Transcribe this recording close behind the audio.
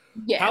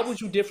How Yes.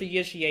 would you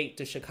differentiate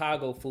the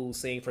Chicago food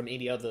scene from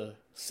any other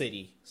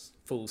city's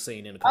food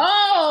scene in the country?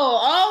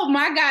 Oh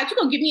my God. You're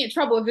gonna get me in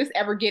trouble if this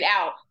ever get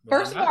out. Why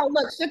First of not? all,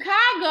 look,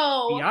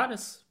 Be Chicago.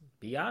 honest.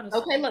 Be honest.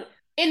 Okay, look,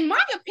 in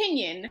my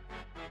opinion,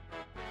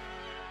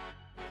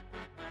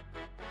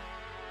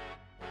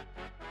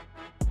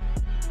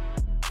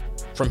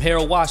 From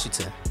Harold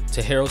Washington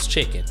to Harold's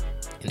Chicken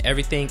and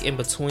everything in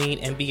between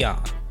and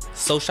beyond,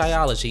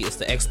 sociology is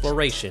the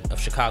exploration of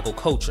Chicago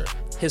culture,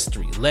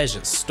 history,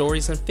 legends,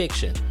 stories, and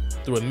fiction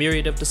through a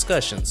myriad of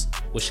discussions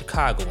with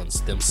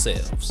Chicagoans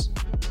themselves.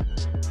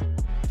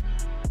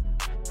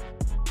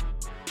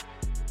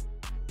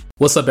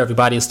 What's up,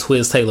 everybody? It's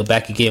Twiz Taylor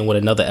back again with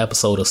another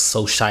episode of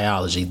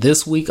Sociology.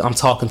 This week, I'm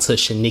talking to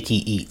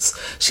Shanikky Eats.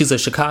 She's a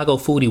Chicago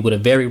foodie with a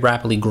very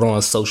rapidly growing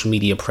social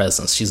media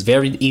presence. She's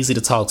very easy to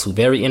talk to,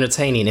 very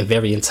entertaining, and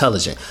very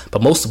intelligent.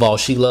 But most of all,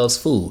 she loves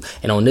food.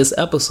 And on this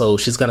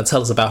episode, she's going to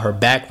tell us about her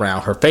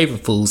background, her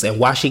favorite foods, and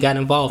why she got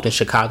involved in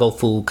Chicago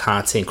food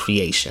content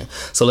creation.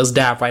 So let's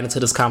dive right into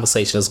this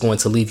conversation that's going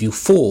to leave you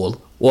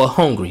full or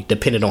hungry,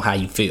 depending on how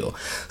you feel.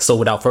 So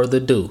without further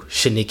ado,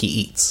 Shanikky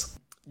Eats.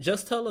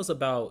 Just tell us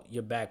about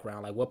your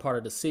background, like what part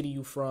of the city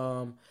you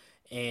from,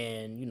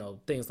 and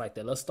things like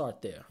that. Let's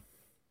start there.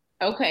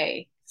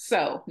 okay.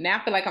 So now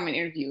I feel like I'm in an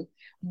interview,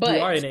 You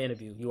are but in the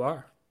interview. You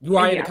are. You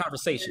are in the yeah,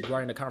 conversation. You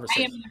are in the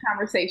I am conversation. in a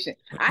conversation.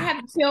 I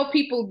have to tell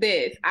people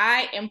this.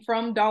 I am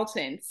from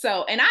Dalton.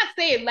 So, and I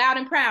say it loud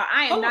and proud.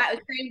 I am Hold on. not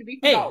ashamed to be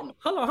from Hey, Dalton.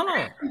 hold on, hold I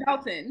am on, from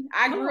Dalton.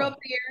 I hold grew on. up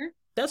there.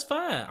 That's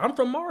fine. I'm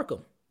from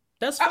Markham.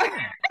 That's fine.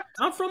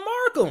 I'm from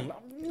Markham.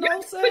 You know what I'm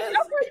But saying?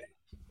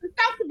 the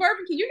South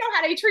Suburban, you know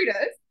how they treat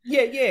us.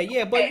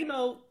 Yeah. But Okay.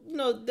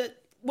 that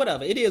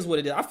whatever. It is what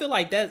it is. I feel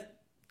like that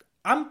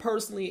I'm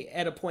personally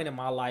at a point in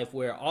my life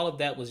where all of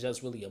that was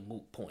just really a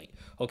moot point.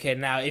 Okay,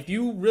 now if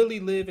you really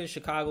live in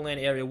Chicagoland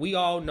area, we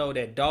all know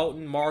that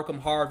Dalton, Markham,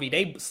 Harvey,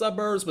 they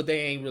suburbs, but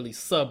they ain't really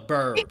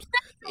suburbs.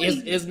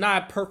 Exactly. It's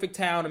not perfect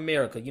town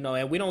America,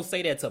 and we don't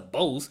say that to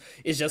boast.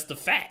 It's just the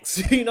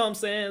facts. You know what I'm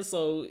saying?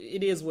 So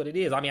it is what it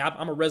is. I mean,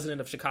 I'm a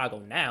resident of Chicago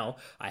now.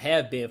 I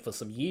have been for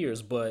some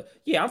years, but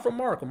yeah, I'm from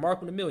Markham,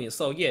 Markham the Million.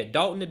 So yeah,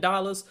 Dalton the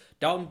dollars,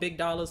 Dalton big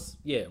dollars.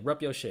 Yeah,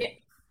 rep your Yeah. shit.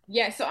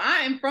 Yeah, so I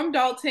am from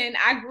Dalton.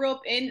 I grew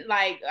up in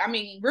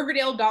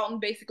Riverdale, Dalton,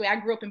 basically. I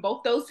grew up in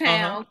both those Uh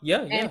huh. towns.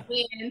 Yeah, And yeah.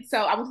 then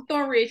so I went to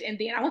Thornridge and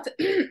then I went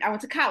to I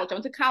went to college. I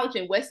went to college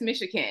in West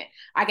Michigan.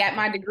 I got Okay.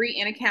 my degree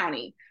in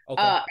accounting.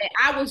 Okay. And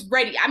I was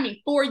ready. I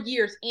mean, 4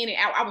 years in and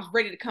out, I was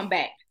ready to come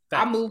back.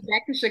 I Facts. moved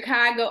back to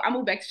Chicago. I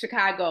moved back to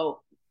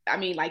Chicago. I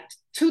mean, like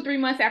 2, 3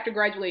 months after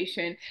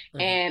graduation,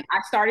 Hmm. and I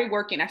started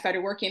working. I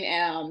started working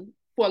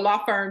for a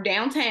law firm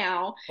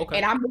downtown, Okay.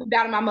 and I moved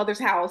out of my mother's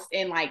house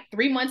in like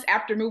 3 months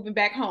after moving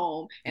back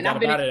home. You And got I've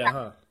up been in, out of there,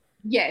 huh?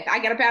 yes, I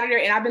got up out of there,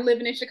 and I've been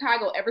living in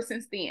Chicago ever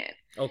since then.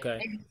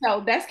 Okay. And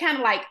so that's kind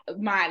of like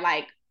my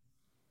like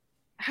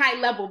high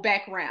level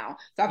background.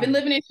 So I've been Hmm.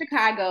 living in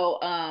Chicago.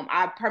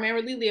 I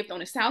primarily lived on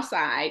the South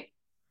Side.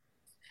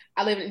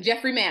 I lived in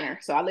Jeffrey Manor,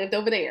 so I lived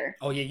over there.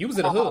 Oh yeah, you was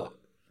in the Uh, hood.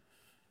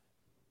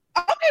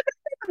 okay, but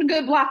it's a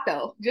good block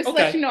though. Just to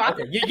let Okay. you know,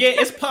 Okay. Yeah.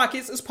 It's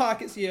pockets. It's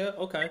pockets. Yeah.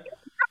 Okay.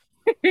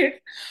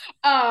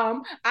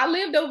 I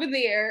lived over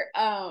there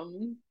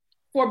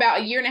for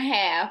about a year and a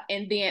half,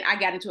 and then I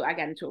got into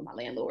it with my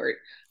landlord.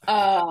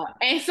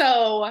 And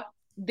so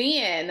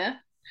then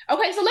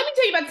okay, so let me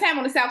tell you about the time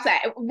on the South Side.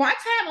 My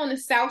time on the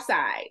South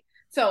Side.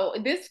 So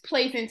this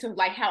plays into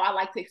like how I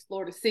like to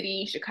explore the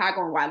city,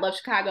 Chicago, and why I love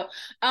Chicago.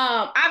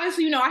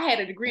 Obviously, I had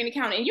a degree in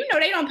accounting,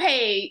 and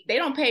they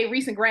don't pay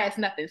recent grads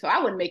nothing. So I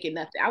wasn't making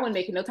nothing. I wasn't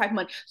making no type of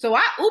money. So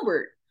I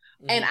Ubered.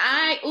 And Hmm.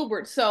 I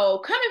Ubered. So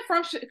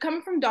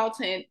coming from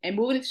Dalton and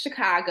moving to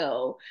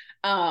Chicago,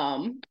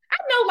 I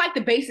know like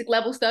the basic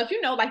level stuff,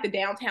 like the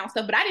downtown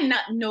stuff, but I did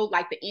not know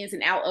like the ins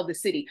and out of the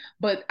city.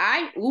 But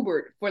I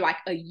Ubered for like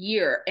a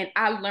year and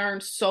I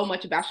learned so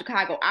much about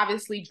Chicago,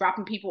 obviously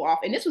dropping people off.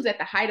 And this was at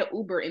the height of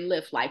Uber and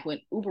Lyft, like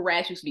when Uber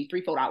Rash used to be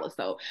 $3, $4.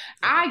 So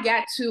Okay. I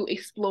got to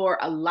explore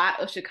a lot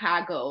of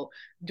Chicago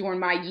during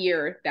my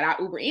year that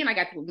I Uber in. I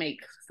got to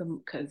make some,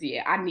 because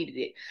yeah, I needed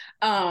it.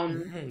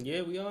 Um,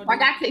 Yeah, we all I do.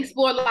 got to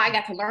explore a lot. I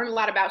got to learn a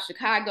lot about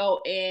Chicago,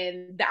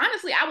 and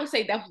honestly, I would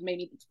say that was made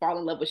me fall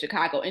in love with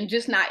Chicago, and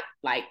just not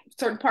like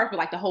certain parts, but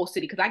like the whole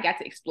city, because I got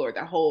to explore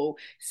the whole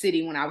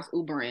city when I was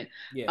Ubering.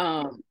 Yeah.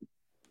 Um,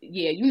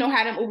 yeah, you know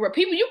how them Uber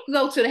people. You could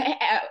go to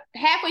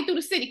halfway through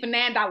the city for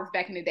 $9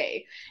 back in the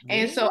day,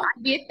 and so Yeah.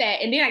 I get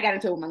that. And then I got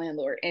into it with my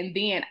landlord, and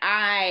then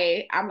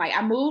I'm like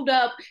I moved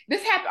up.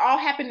 This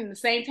happened in the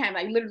same time,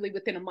 like literally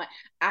within a month.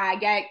 I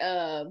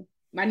got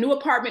my new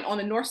apartment on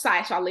the north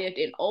side. So I lived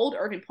in Old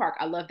Irving Park.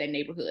 I love that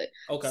neighborhood.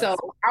 Okay. So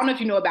I don't know if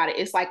you know about it.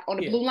 It's like on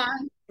the Yeah. blue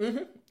line.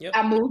 Yep.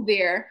 I moved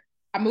there.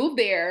 I moved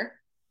there,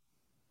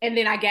 and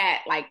then I got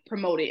like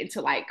promoted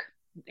into like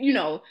you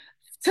know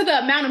to the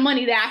amount of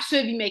money that I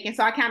should be making.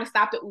 So I kind of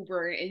stopped the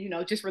Uber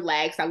and just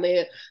relaxed. I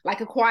live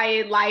like a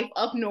quiet life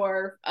up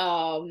north.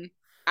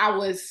 I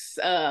was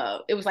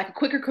it was like a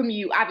quicker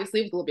commute.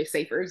 Obviously, it was a little bit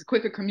safer. It was a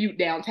quicker commute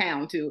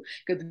downtown too,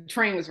 because the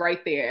train was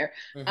right there.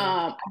 Mm-hmm.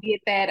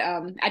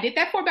 I did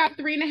that for about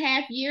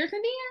 3.5 years,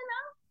 and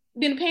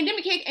then the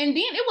pandemic hit, and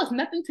then it was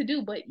nothing to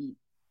do but eat.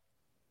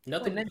 Well,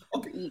 Nothing. nothing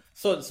Okay. to eat.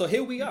 So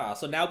here we are.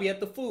 So now we at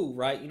the food,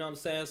 right? You know what I'm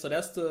saying? So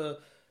that's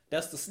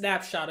the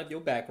snapshot of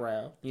your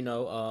background.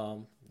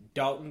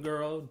 Dalton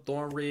girl,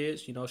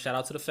 Thornridge. Shout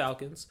out to the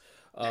Falcons.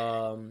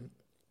 Um,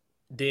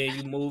 then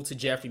you moved to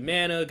Jeffrey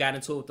Manor, got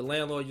into it with the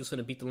landlord. You was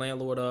gonna beat the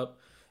landlord up.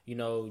 You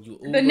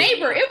The Uber.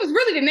 neighbor, it was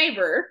really the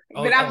neighbor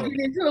Oh, that I was oh,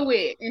 getting into it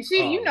with. And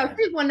she, oh man.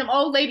 she's one of them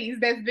old ladies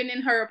that's been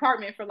in her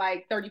apartment for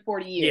like 30,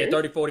 40 Yeah, years.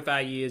 30,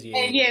 45 years. Yeah,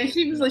 And yeah, yeah, and yeah.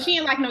 she You was know like, how she it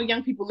ain't is. like no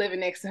young people living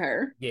next to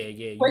her. Yeah,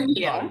 yeah, But you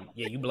yeah. probably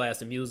you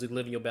blasting music,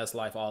 living your best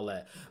life, all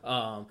that.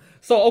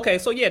 So okay,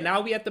 so yeah, now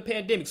we at the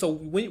pandemic. So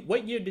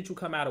what year did you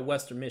come out of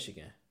Western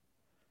Michigan?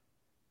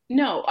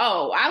 No.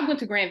 Oh, I went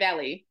to Grand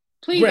Valley.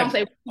 Please don't Grand.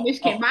 say Oh,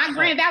 Michigan. oh, My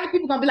Grand oh, Valley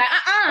people gonna be like,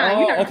 you're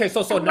not oh. gonna Okay,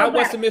 so talk not about that.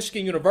 Western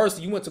Michigan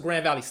University. You went to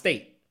Grand Valley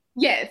State.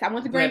 Yes, I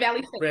went to Grand Grand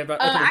Valley State. Grand Valley.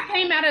 I Okay,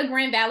 came out of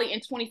Grand Valley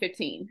in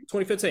 2015.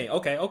 2015.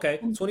 Okay, okay.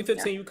 Yeah.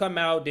 2015. You come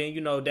out. Then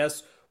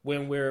that's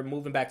when we're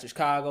moving back to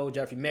Chicago,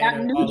 Jeffrey Got a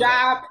Manor, all of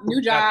that.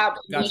 new Got job,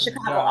 in got you the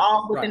Chicago, job.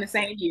 all Right. within the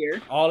same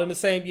year. All in the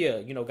same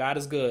year. God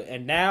is good.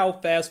 And now,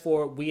 fast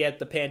forward, we at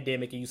the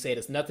pandemic, and you said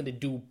it's nothing to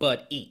do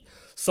but eat.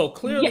 So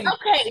Yeah, clearly,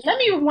 okay. Let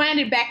me rewind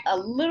it back a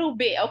little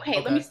bit.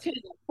 Okay, let me okay, tell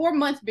you. 4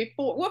 months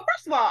before, well,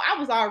 first of all, I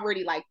was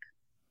already like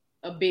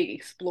a big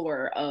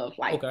explorer of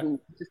like okay, food,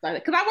 just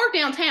like because I work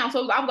downtown,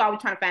 so I was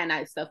always trying to find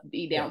nice stuff to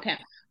eat yeah, downtown.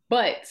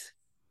 But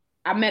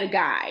I met a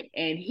guy,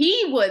 and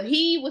he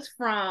was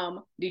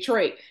from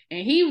Detroit,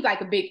 and he was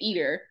like a big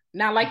eater,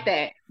 not like mhm,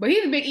 that, but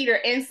he's a big eater,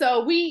 and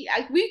so we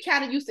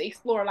kind of used to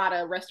explore a lot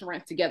of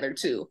restaurants together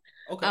too.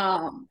 okay,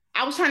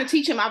 I was trying to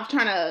teach him, I was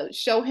trying to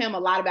show him a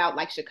lot about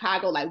like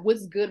Chicago, like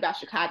what's good about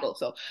Chicago.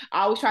 So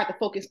I always tried to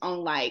focus on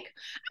like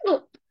I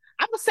would,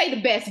 I would say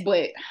the best,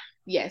 but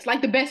yes,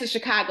 like the best of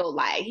Chicago.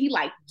 Like he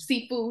like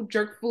seafood,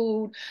 jerk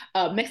food,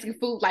 Mexican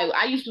food. Like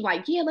I used to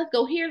like, yeah, let's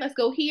go here, let's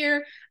go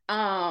here.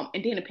 And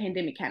then the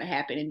pandemic kind of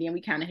happened, and then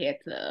we kind of had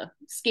to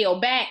scale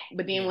back.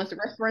 But then yeah, once the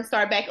restaurants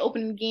started back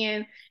opening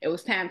again, it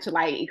was time to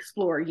like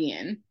explore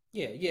again.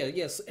 yeah, yeah,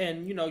 yes.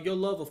 And your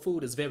love of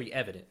food is very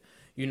evident.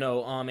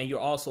 And you're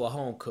also a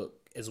home cook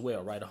as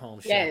well, right? A home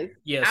chef. Yes,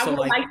 Yeah. I So would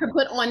like, like to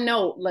put on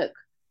note. Look,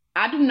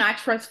 I do not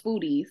trust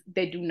foodies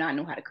that do not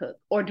know how to cook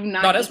or do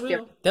no, not that's eat their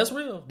real. That's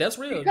real. That's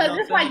real. You because know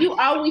what it's I'm like saying? you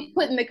always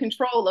putting the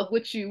control of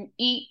what you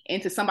eat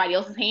into somebody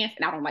else's hands,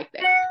 and I don't like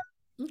that.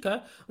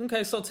 Okay.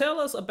 Okay. So tell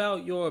us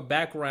about your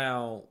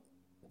background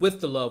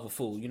with the love of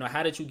food.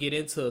 How did you get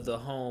into the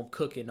home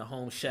cooking, the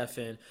home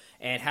chefing,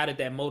 and how did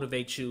that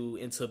motivate you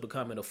into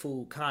becoming a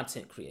food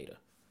content creator?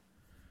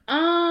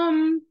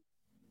 Um,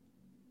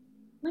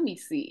 Let me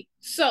see.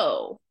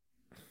 So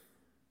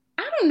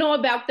I don't know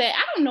about that.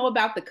 I don't know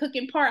about the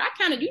cooking part. I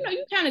kind of, you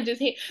kind of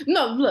just hit.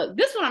 No, look,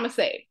 this is what I'm gonna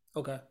say.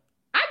 Okay.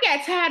 I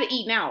got tired of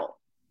eating out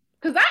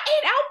because I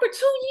ate out for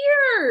two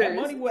That years.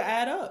 money will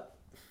add up.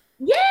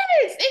 Yes,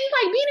 and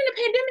like being in the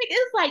pandemic,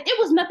 it's like it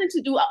was nothing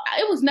to do.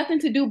 It was nothing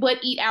to do but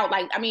eat out.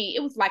 Like I mean,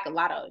 it was like a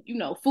lot of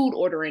food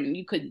ordering.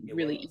 You couldn't It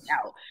really eat was.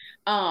 out.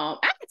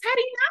 I got tired of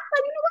eating out.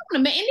 Like what,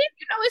 and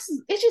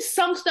then it's just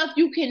some stuff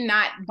you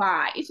cannot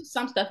buy. It's just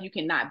some stuff you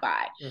cannot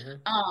buy.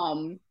 Hmm.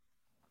 Um,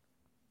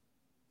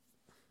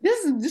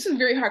 this is a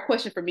very hard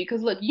question for me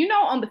because look,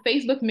 on the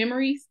Facebook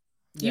memories,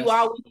 you Yes.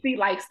 always see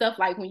like stuff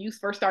like when you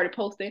first started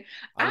posting.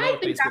 I I love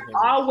think Facebook I've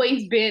memories.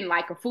 always been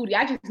like a foodie.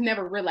 I just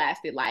never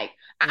realized it. Like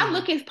I Hmm.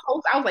 look at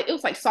posts, I was like, it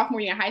was like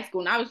sophomore year in high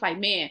school, and I was like,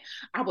 man,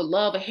 I would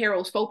love a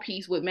Harold's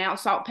 4-piece with mound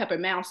salt, pepper,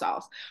 mound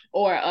sauce,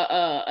 or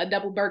a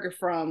double burger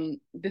from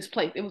this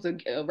place. It was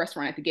a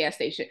restaurant at the gas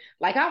station.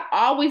 Like I've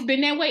always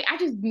been that way. I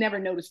just never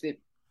noticed it.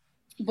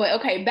 But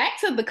okay, back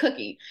to the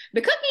cooking.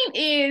 The cooking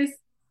is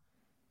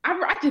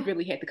I just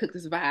really had to cook to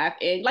survive.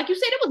 And like you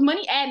said, it was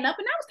money adding up,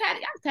 and I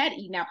was tired of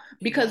eating out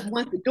It because was.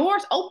 once the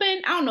doors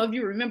opened, I don't know if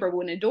you remember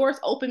when the doors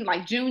opened,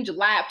 like June,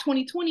 July of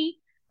 2020,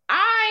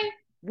 I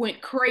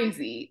went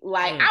crazy.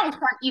 Like Mm. I was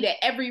trying to eat at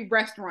every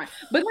restaurant.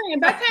 But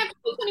then by the time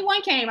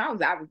 2021 came, I was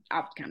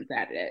kind of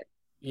tired of that.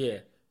 Yeah.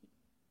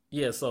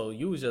 Yeah, so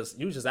you was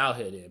just out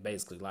here then,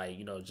 basically, like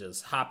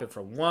just hopping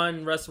from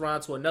one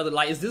restaurant to another.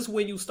 Like, is this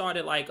when you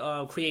started like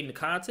creating the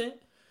content?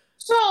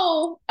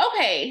 So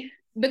okay.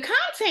 The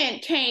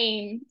content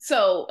came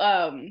so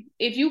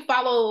if you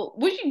follow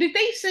did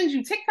they send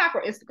you TikTok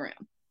or Instagram?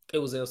 It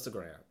was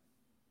Instagram.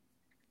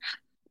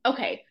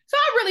 Okay, so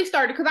I really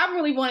started because I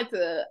really wanted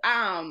to.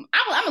 I'm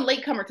a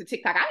late comer to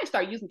TikTok. I didn't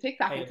start using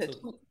TikTok I am until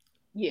too.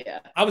 yeah.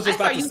 I was I just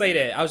about started to using say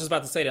that. I was just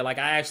about to say that. Like,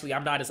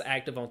 I'm not as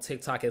active on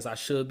TikTok as I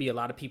should be. A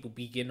lot of people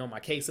be getting on my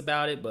case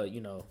about it, but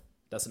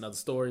that's another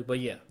story. But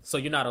yeah, so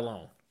you're not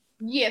alone.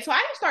 yeah. So I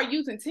didn't start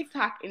using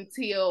TikTok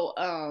until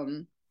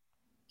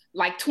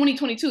like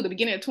 2022, the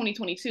beginning of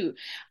 2022.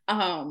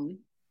 Um,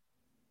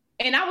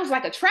 and I was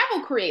like a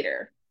travel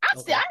creator.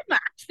 Okay. I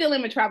still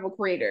am a travel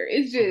creator.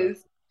 It's Okay.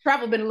 just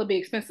travel been a little bit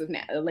expensive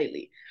now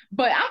lately.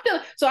 But I'm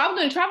feeling so I was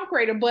doing travel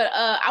creator, but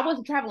I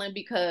wasn't traveling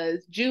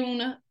because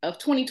June of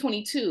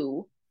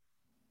 2022,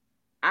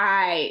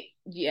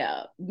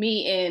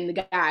 me and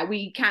the guy,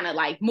 we kind of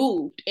like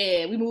moved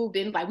and we moved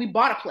in like we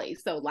bought a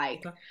place. So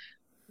like Okay.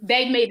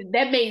 that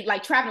made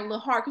like traveling a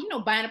little hard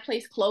because buying a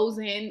place,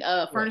 closing,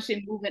 Right.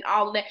 furnishing, moving,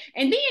 all of that.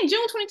 And then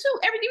June 22,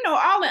 everything,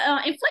 all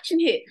the inflation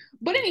hit.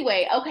 But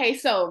anyway, okay,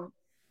 so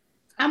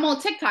I'm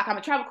on TikTok. I'm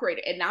a travel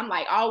creator, and I'm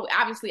like, oh,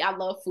 obviously, I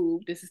love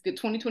food. This is the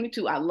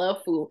 2022. I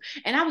love food,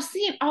 and I was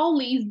seeing all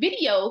these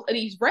videos of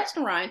these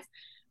restaurants,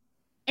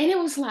 and it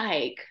was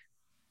like,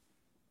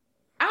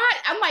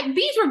 I'm like,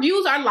 these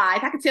reviews are lies.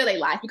 I can tell they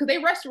lies because they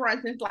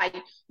restaurants. And it's like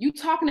you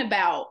talking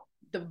about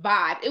the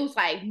vibe. It was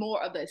like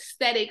more of the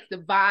aesthetics, the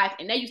vibe,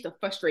 and that used to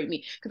frustrate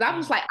me because I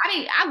was like,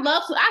 I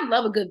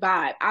love a good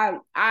vibe.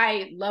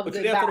 I love a But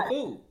you're good there for the vibe.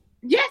 food.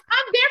 Yes,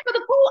 I'm there for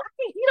the food. I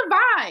can eat a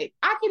vibe.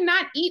 I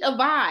cannot eat a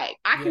vibe.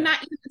 I Yeah.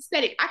 cannot eat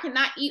aesthetic. I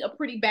cannot eat a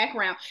pretty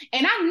background.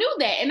 And I knew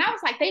that. And I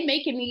was like, they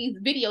making these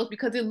videos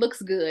because it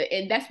looks good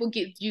and that's what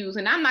gets views.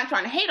 And I'm not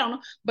trying to hate on them,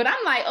 but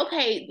I'm like,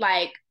 okay,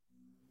 like,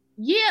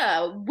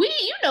 yeah,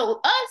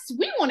 us,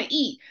 we want to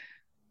eat.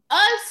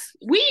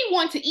 We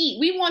want to eat.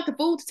 We want the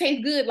food to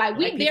taste good. Like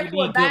Black we there people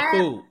for a need good vibe.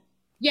 food.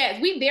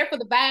 Yes, we there for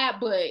the vibe,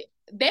 but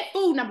that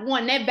food number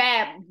one, that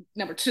vibe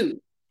number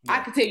two. I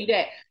Yeah. can tell you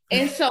that.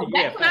 And so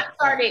Yeah, fact,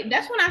 fact.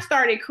 that's when I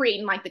started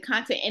creating like the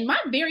content. And my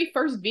very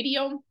first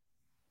video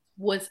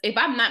was, if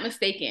I'm not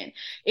mistaken,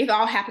 it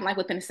all happened like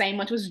within the same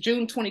month. It was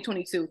June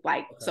 2022.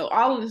 Like, Okay. so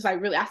all of this, like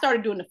really, I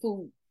started doing the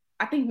food.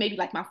 I think maybe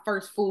like my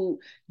first food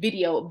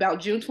video about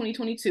June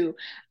 2022.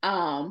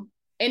 And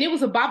it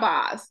was a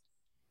Baba's.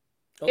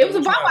 It Okay, was a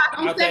what you have Baba's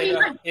on out there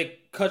 79th in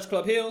Country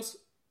Club Hills?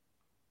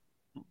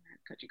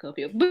 Country Club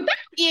Hills. But that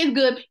is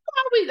good. People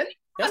always, a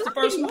That's lot the of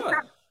first people, one.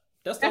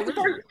 That's the that's the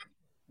first. original.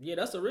 Yeah,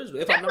 that's the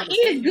original. If I'm That not one is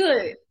mistaken.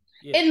 good.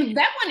 Yeah. And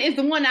that one is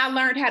the one I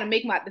learned how to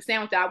make the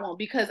sandwich I want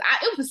because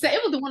it was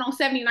the one on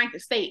 79th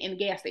Estate in the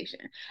gas station.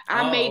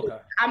 I Oh, made it.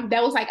 okay.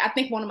 That was like I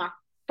think one of my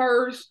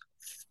first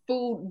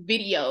food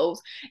videos,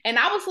 and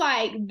I was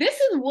like, this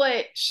is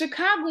what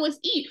Chicagoans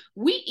eat.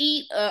 We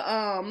eat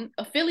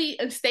a Philly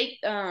and steak,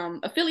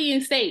 a Philly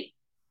and steak,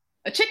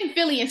 a chicken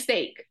Philly and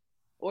steak,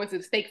 or is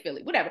it a steak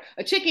Philly? Whatever.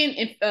 A chicken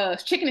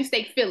and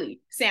steak Philly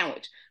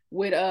sandwich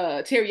with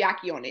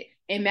teriyaki on it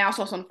and mouse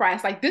sauce on the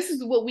fries. Like this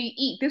is what we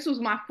eat. This was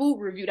my food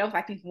review. That was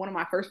I think one of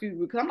my first food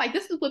reviews because I'm like,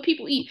 this is what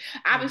people eat.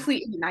 Mhm. Obviously,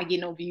 it did not get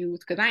no views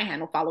because I ain't had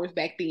no followers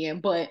back then,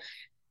 but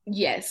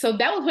yes, so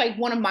that was like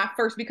one of my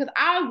first because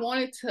I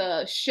wanted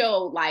to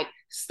show like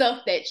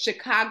stuff that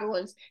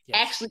Chicagoans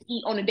Yes. actually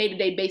eat on a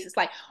day-to-day basis.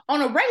 Like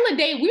on a regular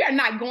day, we are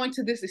not going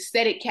to this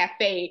aesthetic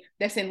cafe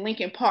that's in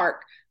Lincoln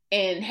Park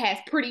and has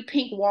pretty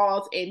pink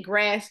walls and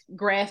grass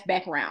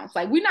backgrounds.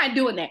 Like we're not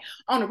doing that.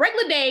 On a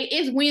regular day,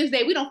 it's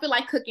Wednesday. We don't feel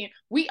like cooking.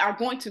 We are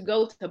going to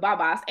go to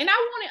Baba's. And I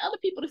wanted other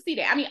people to see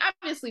that. I mean,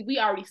 obviously we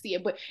already see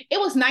it, but it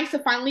was nice to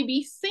finally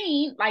be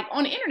seen like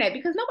on the internet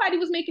because nobody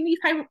was making these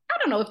type of, I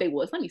don't know if they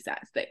was. Let me say,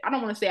 I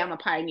don't want to say I'm a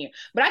pioneer,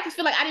 but I just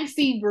feel like I didn't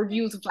see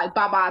reviews of like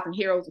Baba's and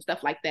Heroes and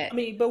stuff like that. I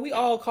mean, but we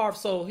all carve.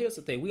 So here's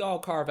the thing: we all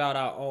carve out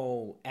our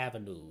own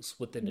avenues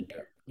within the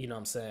dirt. You know what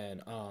I'm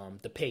saying?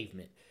 The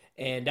pavement,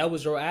 and that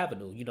was your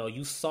avenue. You know,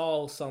 you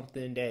saw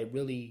something that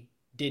really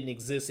didn't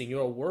exist in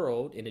your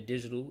world in the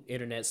digital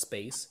internet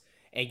space,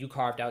 and you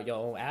carved out your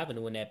own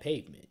avenue in that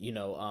pavement.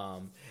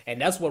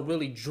 And that's what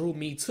really drew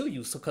me to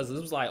you. So because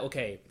it was like,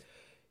 okay,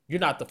 you're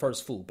not the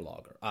first food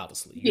blogger,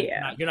 obviously. You're Yeah.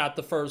 not, you're not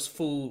the first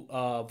food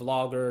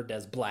vlogger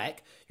that's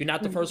black. You're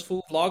not the Mhm. first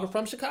food vlogger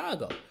from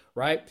Chicago,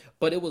 right?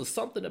 But it was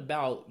something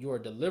about your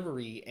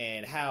delivery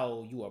and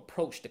how you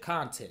approach the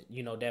content.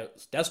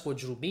 That's what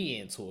drew me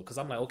into it because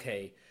I'm like,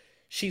 okay,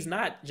 she's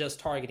not just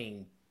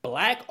targeting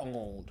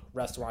black-owned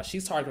restaurants.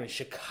 She's targeting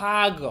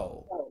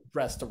Chicago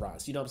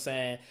restaurants. You know what I'm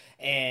saying?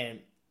 And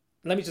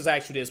let me just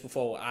ask you this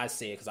before I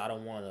say it because I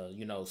don't want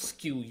to,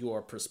 skew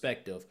your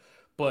perspective.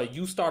 But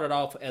you started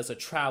off as a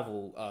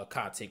travel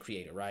content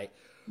creator, right?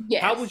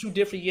 How would Yes. you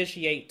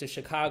differentiate the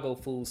Chicago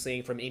food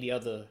scene from any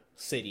other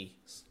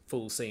city's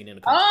food scene in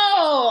the country?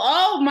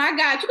 Oh my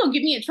God. You're gonna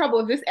get me in trouble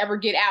if this ever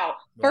get out.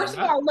 Why First of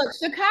not? all, look,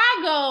 Be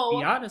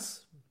Chicago.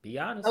 honest. Be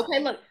honest. Okay,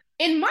 look,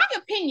 in my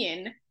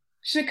opinion,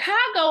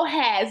 Chicago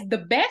has the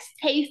best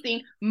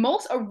tasting,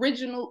 most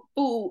original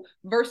food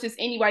versus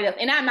anybody else.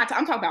 And I'm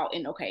talking about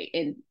in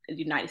the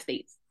United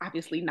States,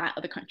 obviously not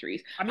other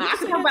countries. I mean, you I can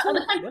can say talk that about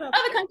too. Whatever.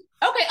 other countries.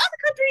 Okay,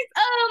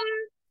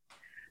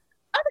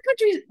 other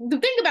countries, the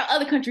thing about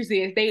other countries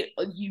is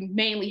you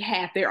mainly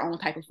have their own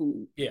type of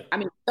food. Yeah, I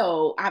mean,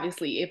 so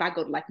obviously if I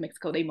go to like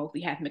Mexico, they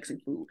mostly have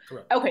Mexican food.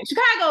 correct. Okay,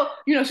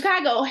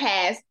 Chicago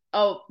has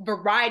a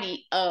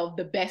variety of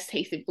the best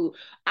tasting food.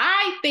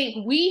 I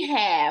think we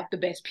have the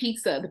best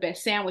pizza, the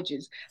best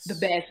sandwiches, the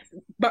best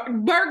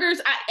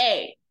burgers.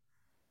 I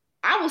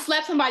will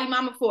slap somebody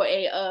mama for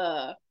an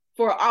Al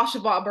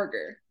Shabaab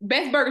burger.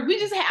 Best burgers.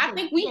 I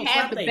think You we gonna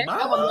have slap the their best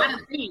of a mama? lot of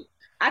things.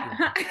 Yeah,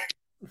 I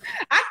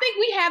I think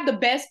we have the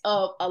best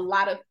of a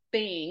lot of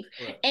things,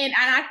 correct. and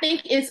I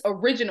think it's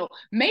original.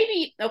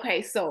 Maybe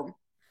okay, so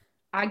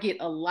I don't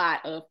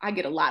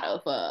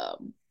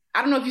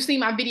know if you seen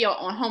my video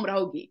on home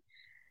of the hoagie.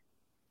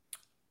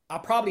 I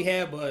probably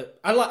have, but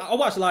I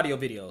watch a lot of your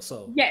videos,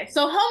 so Yeah,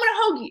 so home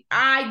of the hoagie,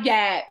 I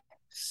got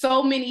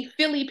so many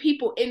Philly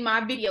people in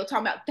my video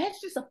talking about that's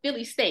just a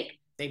Philly steak.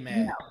 they No.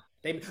 mad.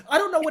 I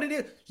don't know what it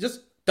is.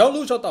 Just don't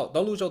lose your thought.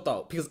 Don't lose your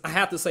thought because I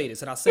have to say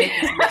this, and I said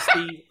this with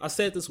Steve. I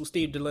said this with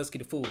Steve Delinsky,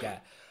 the food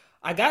guy.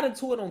 I got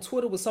into it on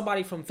Twitter with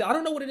somebody from. I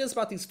don't know what it is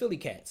about these Philly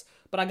cats,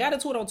 but I got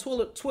into it on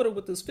Twitter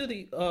with this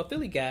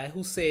Philly guy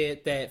who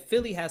said that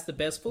Philly has the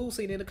best food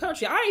scene in the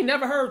country. I ain't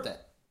never heard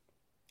that.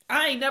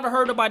 I ain't never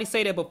heard nobody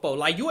say that before.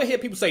 Like, you will hear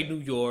people say New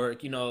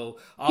York,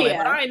 all that, but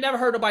Yeah. I ain't never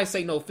heard nobody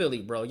say no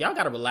Philly, bro. Y'all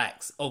gotta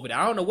relax over there.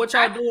 I don't know what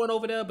y'all doing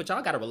over there, but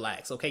y'all gotta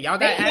relax, okay? Y'all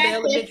got They Abbott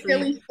got this Elementary,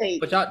 Philly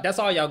steak. but that's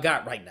all y'all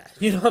got right now.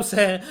 You know what I'm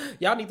saying?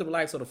 Y'all need to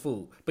relax on the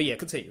food. But yeah,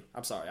 continue.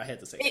 I'm sorry, I had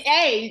to say that.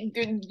 Hey,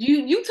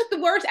 you took the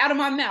words out of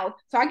my mouth.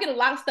 So I get a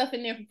lot of stuff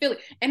in there from Philly.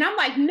 And I'm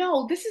like,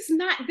 no, this is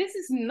not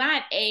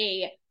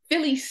a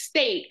Philly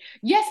steak.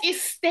 Yes,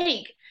 it's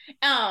steak.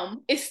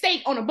 It's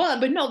steak on a bun,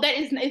 but no, that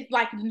is it's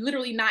like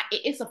literally not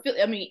it's a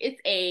Philly, I mean,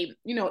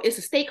 it's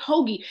a steak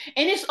hoagie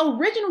and it's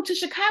original to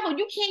Chicago.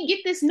 You can't get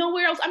this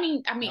nowhere else. I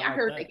Not like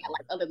heard they that. got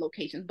like other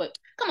locations, but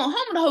come on,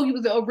 home of the hoagie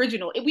was the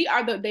original. We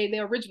are the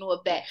original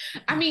of that.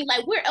 I mean,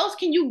 like where else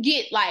can you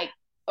get like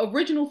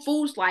original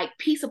foods like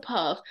pizza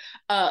puffs,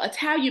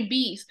 Italian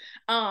beefs.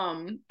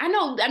 I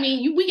know. I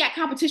mean, we got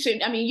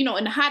competition. I mean,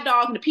 in the hot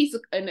dog and the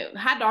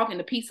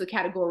pizza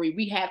category,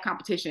 we have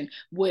competition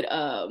with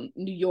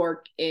New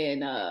York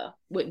and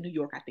with New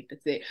York. I think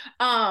that's it.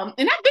 And I've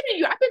been to New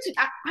York.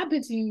 I've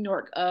been to New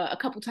York a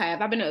couple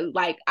times. I've been to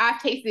like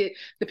I've tasted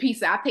the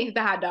pizza. I've tasted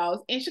the hot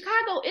dogs. And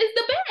Chicago is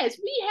the best.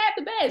 We have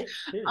the best.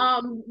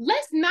 Period.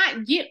 Let's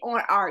not get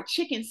on our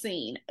chicken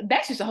scene.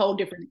 That's just a whole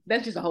different.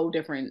 That's just a whole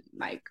different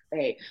like.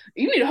 Hey,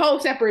 you need a whole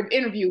separate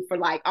interview for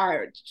like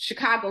our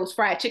Chicago's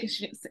fried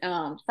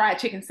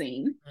chicken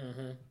scene.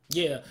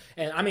 Yeah,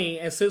 and I mean,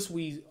 and since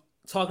we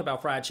talk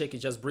about fried chicken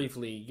just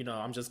briefly,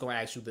 I'm just gonna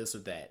ask you this or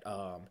that.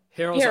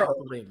 Harold's or Uncle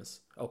Harold,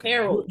 Remus? Okay,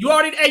 Harold. you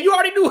already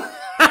knew.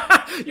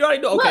 You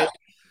already knew. Okay, Look,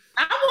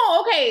 I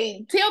won't.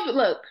 Okay,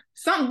 look.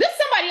 Somebody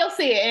else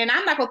said, and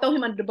I'm not gonna throw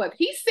him under the bus.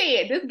 He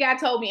said this guy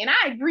told me, and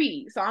I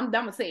agree. So I'm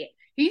gonna say it.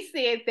 He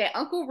said that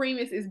Uncle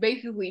Remus is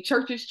basically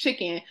Church's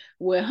chicken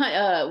with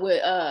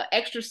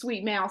extra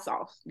sweet mouse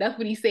sauce. That's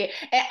what he said,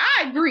 and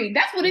I agree.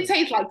 That's what it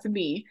tastes like to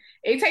me.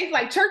 It tastes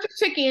like Church's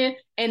chicken,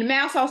 and the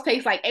mouse sauce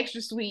tastes like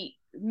extra sweet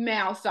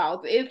mouse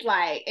sauce. It's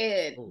like,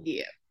 Ooh.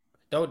 yeah.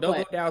 Don't go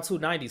But down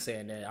 290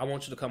 saying that. I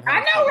want you to come I home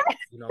know, safe. right?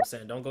 You know what I'm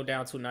saying? Don't go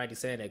down 290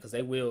 saying that because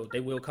they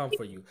will come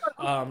for you.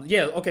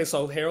 Yeah. Okay.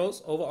 So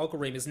Harold's over Uncle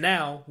Remus.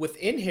 Now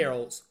within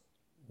Harold's,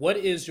 what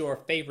is your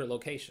favorite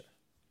location?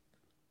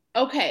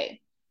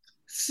 Okay.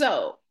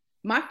 So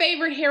my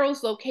favorite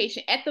Harold's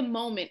location at the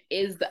moment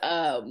is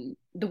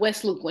the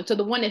West Loop one. So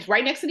the one that's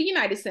right next to the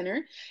United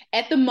Center.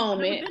 At the I've never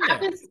moment, been I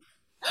there. just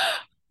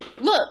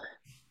look.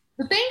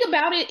 The thing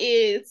about it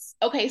is,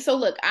 okay, so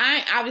look,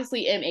 I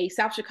obviously am a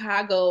South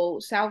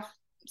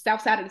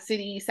side of the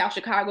city, South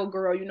Chicago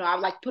girl. I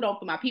like put on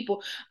for my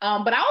people.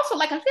 But I also,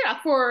 like I said,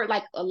 for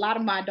like a lot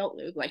of my adult,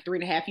 like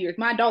 3.5 years,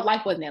 my adult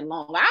life wasn't that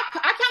long. I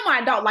count my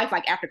adult life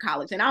like after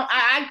college, and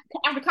I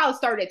after college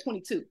started at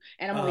 22,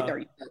 and I'm only Uh,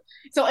 30.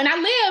 So, and I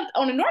lived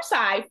on the north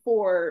side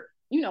for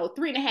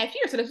 3.5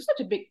 years, so that's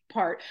such a big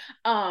part.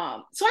 So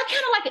I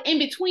kind of like an in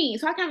between.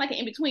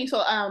 So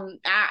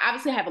I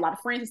obviously have a lot of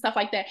friends and stuff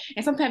like that,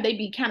 and sometimes they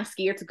be kind of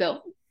scared to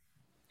go.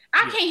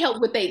 I yeah. can't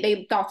help what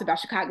they thoughts about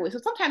Chicago is. So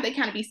sometimes they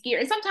kind of be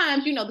scared, and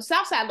sometimes the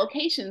South Side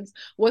locations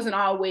wasn't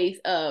always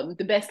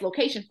the best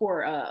location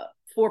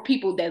for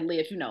people that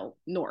live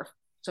north.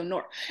 So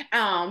north.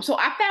 So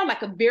I found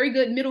like a very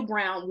good middle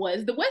ground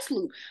was the West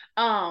Loop.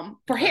 For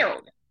Okay.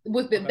 Harold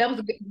Okay. that was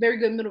a very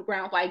good middle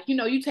ground. Like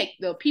you take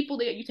the people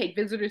there, you take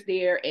visitors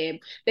there, and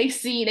they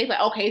like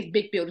okay, it's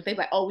big buildings. They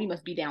like oh we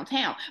must be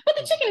downtown, but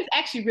the chicken is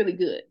actually really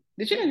good.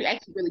 The chicken Yeah. is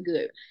actually really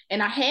good,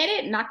 and I had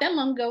it not that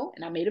long ago,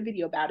 and I made a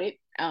video about it.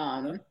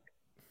 Okay.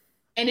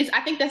 And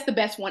I think that's the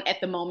best one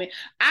at the moment.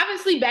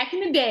 Obviously, back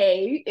in the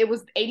day, it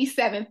was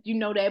 87th, you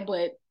know that,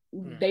 but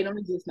Mm. they don't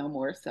exist no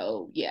more.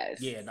 So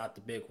yes, Yeah, not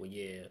the big one.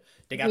 Yeah,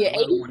 they got the yeah,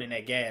 little one in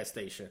that gas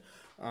station.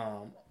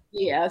 Um,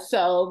 yeah.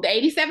 So the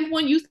 87th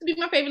one used to be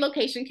my favorite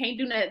location. Can't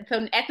do that.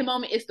 So at the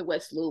moment, it's the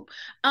West Loop.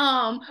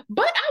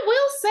 But I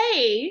will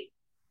say,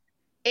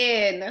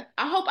 and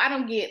I hope I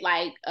don't get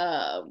like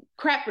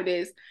crap for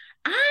this.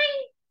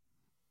 I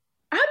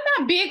I'm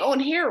not big on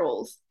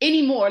Harold's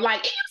anymore. Like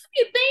it used to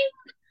be a thing.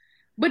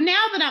 But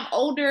now that I'm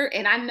older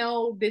and I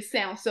know this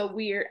sounds so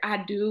weird,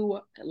 I do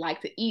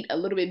like to eat a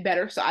little bit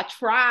better. So I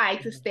try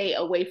to mhm. stay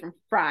away from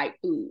fried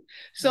food.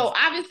 So Mm.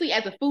 obviously,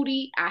 as a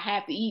foodie, I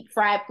have to eat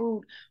fried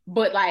food.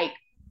 But like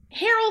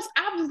Harold's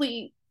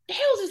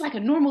is like a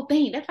normal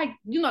thing. That's like,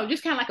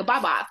 just kind of like a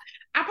baba.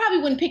 I probably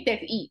wouldn't pick that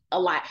to eat a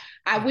lot.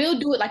 I will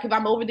do it like if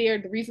I'm over there.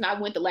 The reason I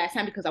went the last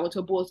time because I went to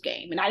a Bulls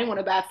game and I didn't want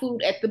to buy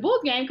food at the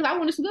Bulls game because I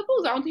wanted some good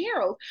food. So I went to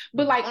Harold's.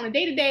 But Mhm. like on a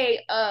day to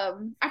day,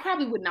 I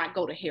probably would not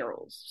go to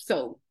Harold's.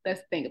 So that's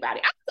the thing about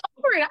it. I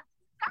was over it.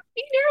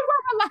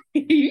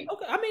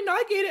 mean, no,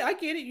 I get it. I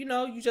get it. You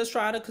know, you just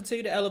try to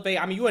continue to elevate.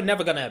 I mean, you are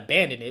never gonna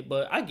abandon it,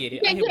 but I get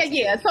it. I Yeah, hear yeah, what you're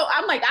yeah. saying. So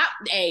I'm like,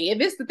 hey, if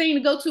it's the thing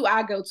to go to,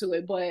 I go to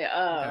it. But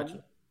I got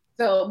you.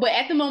 but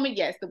at the moment,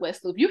 yes, the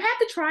West Loop. You have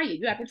to try it.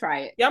 You have to try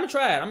it. Yeah, I'm gonna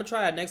try it. I'm gonna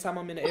try it next time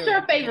I'm in the What's area.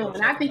 your I'm definitely favorite gonna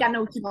one? I check it think I out.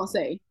 know what you're gonna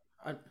say.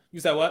 You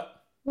said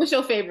what? What's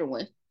your favorite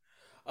one?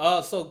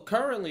 So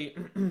currently,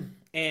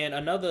 and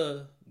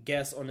another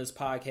guest on this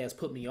podcast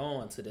put me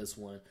on to this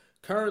one.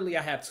 Currently,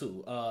 I have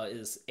two.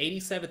 Is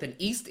 87th and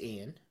East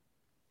End,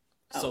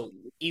 Oh, so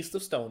east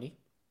of Stony.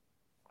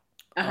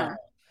 Uh, uh-huh.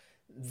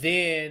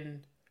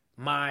 then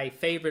my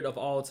favorite of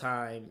all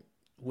time,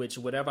 which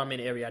whenever I'm in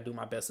the area, I do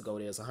my best to go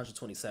there, is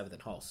 127th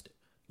and Halsted.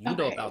 You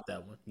know Okay. about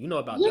that one. You know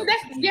about Yeah, that one.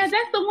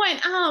 that's the one.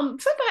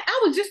 Somebody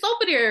I was just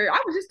over there.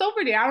 I was just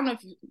over there. I don't know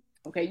if you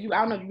okay, I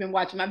don't know if you've been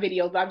watching my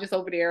videos, but I'm just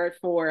over there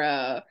for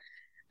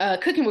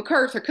cooking with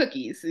curves or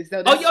cookies.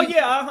 So Oh, that's oh she. yeah,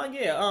 yeah, I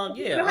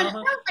yeah, was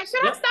like, should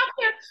I Yep. stop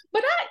here?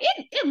 But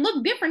it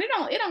looked different. It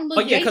don't Oh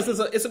look yeah, dated. because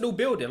it's a new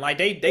building. Like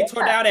they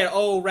tore Yeah. down that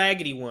old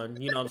raggedy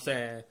one. You know what I'm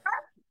saying?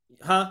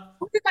 Huh?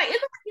 It's like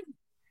if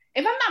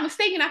I'm not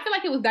mistaken, I feel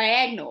like it was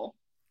diagonal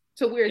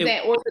to where it's It,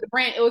 at, or was it the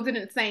brand? It was in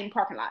the same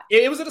parking lot.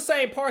 it was in the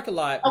same parking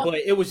lot, Oh, but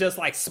it was just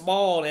like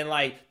small and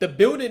like the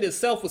building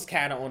itself was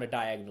kind of on a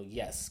diagonal.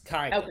 Yes,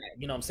 kind of. okay,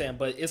 You know what I'm saying?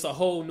 But it's a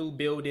whole new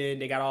building.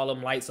 They got all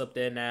them lights up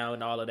there now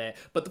and all of that.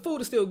 But the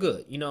food is still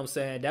good. You know what I'm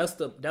saying?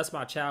 That's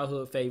my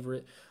childhood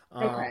favorite.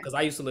 okay, Because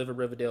I used to live in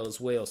Riverdale as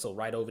well, so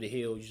right over the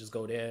hill, you just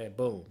go there and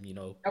boom,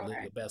 live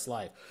okay. your best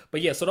life.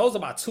 But yeah, so those are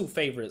my two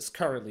favorites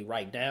currently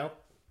right now.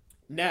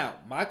 Now,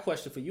 my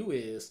question for you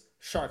is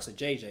Sharks or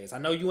JJ's. I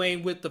know you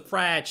ain't with the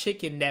fried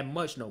chicken that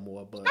much no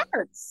more, but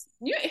Hurts.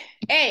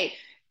 Hey,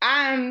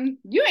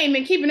 you ain't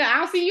been keeping up. I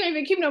don't see you ain't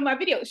been keeping up my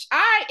videos.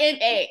 I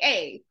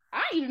am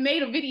I even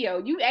made a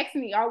video. You asked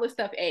me all this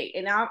stuff,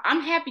 and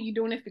I'm happy you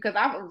doing this because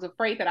I was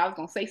afraid that I was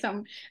gonna say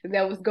something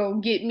that was gonna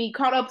get me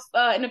caught up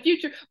in the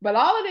future. But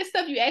all of this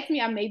stuff you asked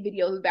me, I made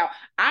videos about.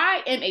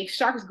 I am a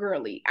Sharks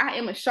girly. I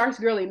am a Sharks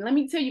girly, and let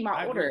me tell you my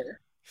I agree. order.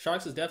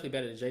 Sharks is definitely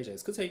better than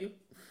JJ's. Continue.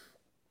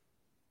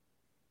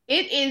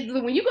 It is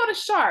when you go to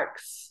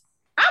Sharks.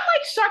 I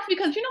like Sharks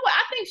because you know what?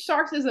 I think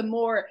Sharks is a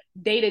more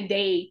day to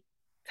day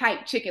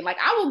type chicken. Like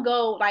I will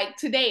go like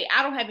today.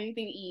 I don't have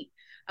anything to eat.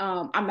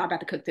 I'm not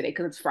about to cook today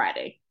because it's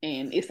Friday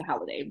and it's a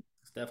holiday,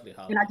 It's definitely a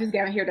and I holiday. just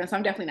got here done, so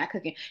I'm definitely not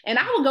cooking. And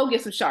I will go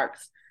get some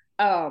Sharks.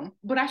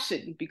 But I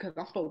shouldn't because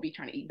I'm supposed to be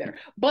trying to eat better.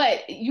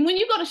 But when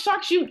you go to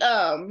Sharks,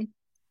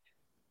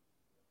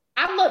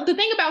 I love the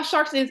thing about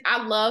Sharks is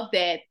I love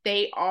that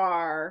they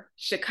are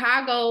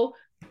Chicago,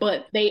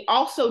 but they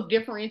also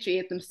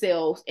differentiate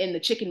themselves in the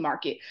chicken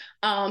market.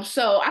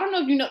 So I don't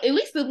know if you know, at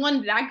least the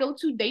one that I go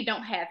to, they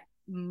don't have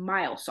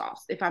mild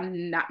sauce, if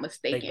I'm not They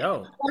mistaken.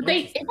 go. Or if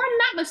Interesting. I'm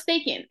not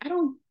mistaken, I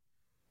don't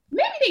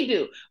maybe they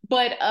do.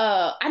 But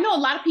I know a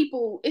lot of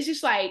people, it's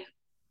just like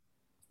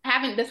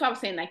having that's why I was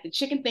saying like the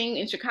chicken thing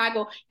in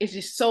Chicago is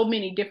just so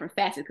many different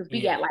facets because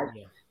Yeah,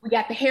 yeah. we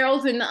got the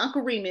Harold's and the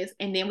Uncle Remus,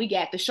 and then we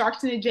got the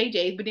Sharks and the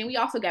JJ's, but then we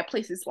also got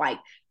places like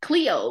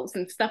Cleo's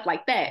and stuff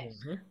like that.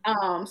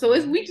 hmm So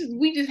it's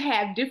we just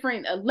have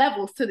different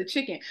levels to the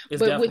chicken. It's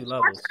But with definitely Sharks,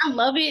 levels. I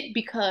love it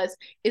because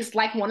it's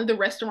like one of the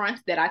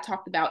restaurants that I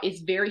talked about.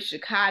 It's very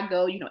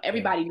Chicago. Yeah.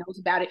 Everybody knows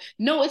about it.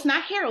 No, it's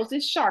not Harold's.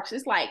 It's Sharks.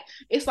 It's like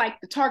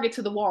the Target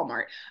to the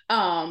Walmart.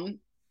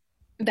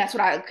 That's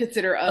what I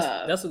consider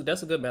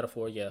That's a good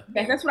metaphor. Yeah.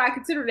 that's what I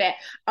consider that.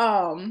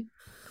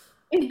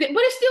 But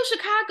it's still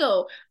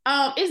Chicago.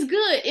 It's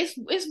good.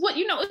 It's what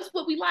it's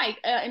what we like.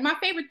 And my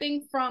favorite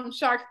thing from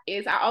Sharks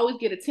is I always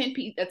get a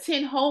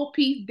 10 whole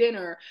piece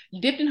dinner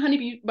dipped in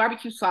honey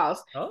barbecue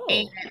sauce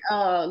and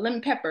Oh.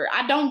 lemon pepper.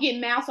 I don't get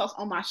mild sauce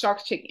on my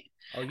Sharks chicken.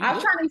 Oh, you I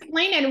was do. trying to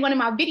explain that in one of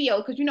my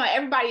videos because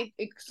everybody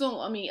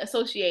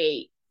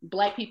associate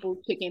black people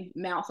chicken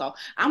mild sauce.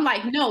 I'm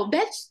like, no,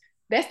 that's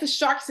the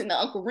Sharks and the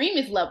Uncle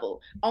Remus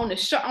level on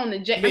the on the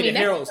You J. I mean the mean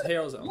that's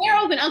Harold's Uncle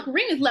Harold and Remus. Uncle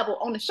Remus level.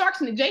 On the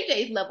Sharks and the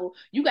JJ's level,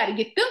 you got to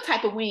get them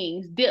type of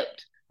wings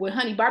dipped with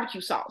honey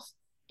barbecue sauce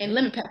and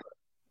lemon Mm, pepper.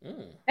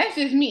 mm, That's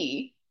just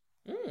me.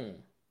 mm.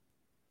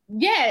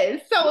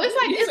 Yes. So it's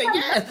like You it's say like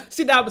yeah.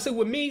 See now, but see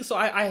with me, so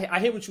I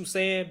hear what you're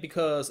saying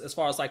because as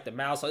far as like the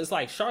mouse, so it's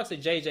like Sharks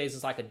and JJ's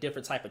is like a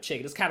different type of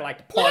chicken. It's kind of like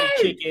the party yes,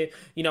 chicken.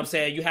 You know what I'm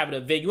saying? You have an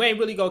event. You ain't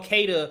really gonna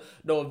cater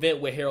no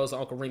event with Harold's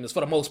and Uncle Remus for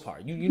the most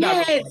part. You're not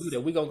really gonna do yes.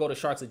 that. We're gonna go to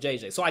Sharks and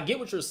JJ. So I get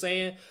what you're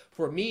saying.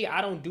 For me,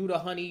 I don't do the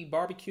honey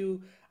barbecue.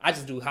 I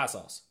just do hot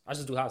sauce. I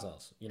just do hot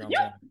sauce. You know what Yep.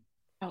 I'm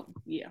Oh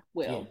yeah.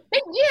 saying? Well,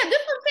 yeah. This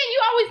is what I'm saying.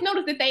 You always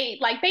notice that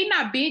they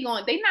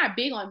not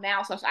big on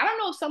mouse sauce. I don't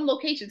know if some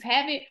locations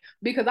have it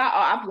because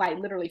I've like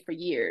literally for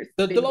years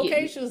The been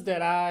getting it. locations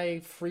that I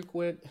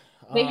frequent,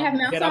 They have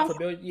mouse that I'm sauce.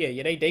 familiar,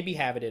 yeah, they be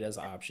having it as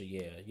an option,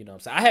 yeah. You know what I'm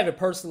saying? I haven't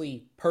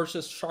personally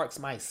purchased sharks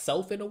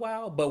myself in a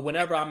while, but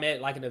whenever I'm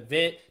at like an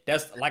event,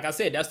 that's like I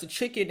said, that's the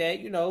chicken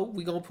that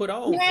we gonna put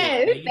on for it,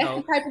 Yes, and, that's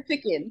the type of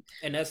chicken.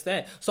 and that's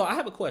that. So I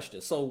have a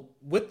question. So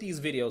with these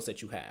videos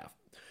that you have,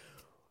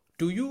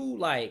 do you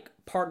like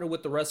partner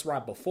with the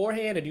restaurant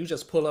beforehand, or do you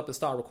just pull up and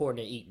start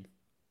recording and eating?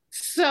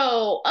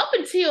 So up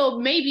until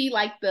maybe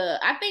like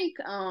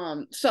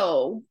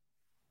so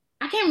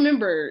I can't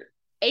remember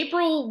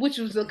April, which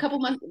was a couple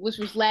months, which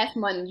was last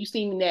month, and you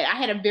seen that I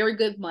had a very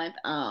good month.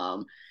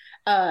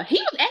 He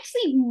was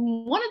actually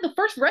one of the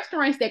first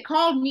restaurants that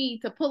called me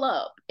to pull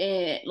up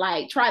and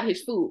like try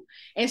his food.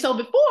 And so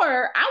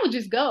before I would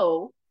just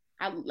go,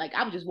 I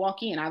would just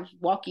walk in. I would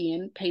walk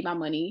in, pay my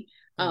money.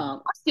 Mm-hmm.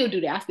 I still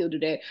do that. I still do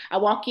that. I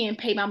walk in,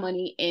 pay my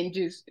money, and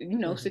just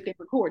Mm-hmm. sit there and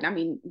record. I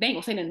mean, they ain't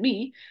gonna say nothing to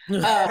me.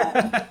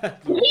 Uh,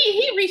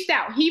 he reached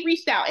out. He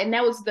reached out, and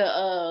that was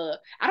the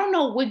I don't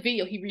know what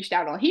video he reached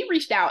out on. He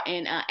reached out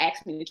and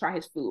asked me to try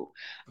his food.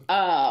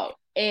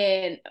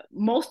 And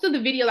most of the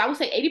videos, I would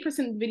say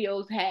 80% of the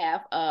videos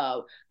have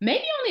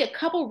maybe only a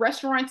couple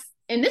restaurants,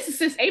 and this is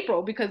since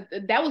April because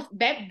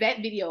that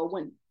video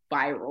went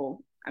viral.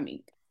 I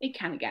mean, it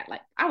kind of got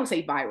like I would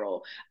say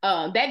viral.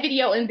 That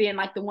video and then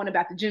like the one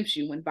about the gym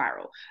shoe went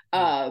viral.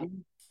 Yeah.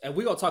 And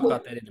we're gonna talk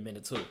about that in a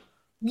minute too.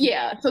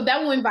 Yeah, so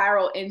that went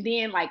viral, and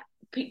then like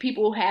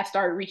people have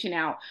started reaching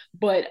out,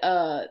 but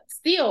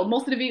still,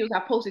 most of the videos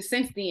I posted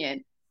since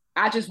then,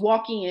 I just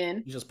walk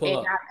in You just pull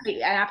up.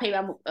 and I pay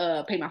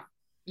my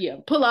yeah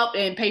pull up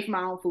and pay for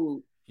my own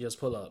food. You just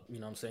pull up. You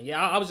know what I'm saying?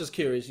 Yeah, I was just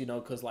curious,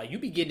 because like you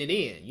be getting it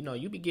in.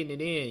 You be getting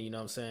it in. You know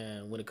what I'm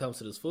saying? When it comes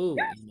to this food,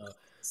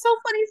 So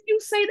funny you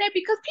say that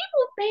because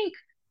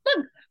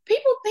look,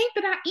 people think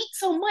that I eat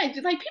so much.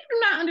 Like people do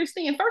not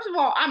understand. First of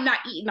all, I'm not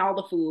eating all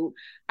the food.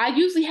 I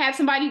usually have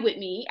somebody with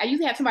me.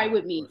 Yeah, of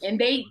course, And of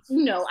they,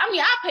 course. I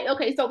mean, I pay.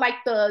 Okay, so like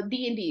the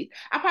D&Ds,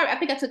 I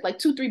think I took like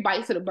 2-3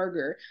 bites of the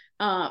burger,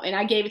 and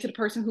I gave it to the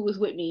person who was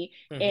with me,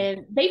 Hmm.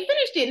 and they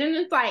finished it, and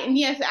it's like, and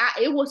yes,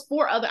 it was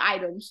 4 other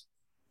items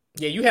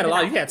Yeah, you had a that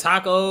lot. I You had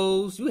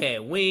tacos. You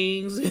had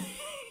wings.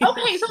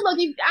 okay, so look,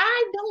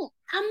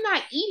 I'm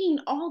not eating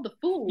all the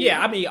Yeah,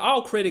 food. I mean,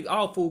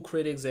 all food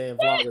critics and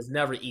vloggers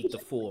never eat the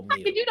full Like,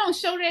 if meal. you don't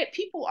show that,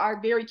 people are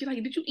very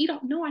like, did you eat all?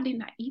 No, I did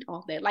not eat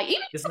all that. Like,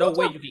 even if There's you no go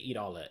way to you can eat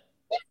all that.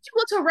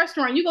 a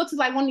restaurant, you go to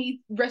like one of these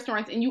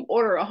restaurants and you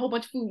order a whole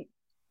bunch of food.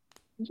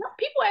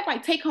 People act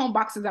like take home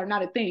boxes are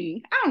not a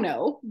thing. I don't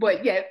know,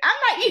 but yeah,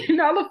 I'm not eating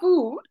all the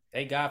food.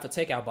 Thank God for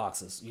takeout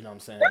boxes. You know what I'm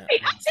saying? Right,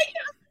 I take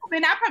it home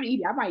and I probably eat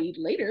it. I might eat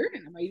it later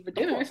and I might eat it for Of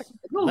dinner. It's like,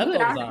 course. oh,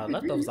 good.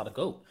 Leftovers are the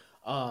goat.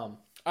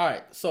 All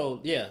right,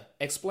 so yeah,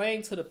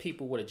 explain to the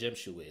people what a gym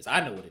shoe is. I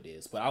know what it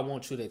is, but I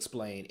want you to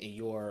explain in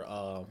your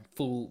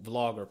food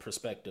vlogger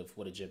perspective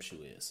what a gym shoe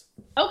is.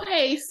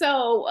 Okay,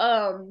 so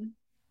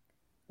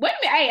wait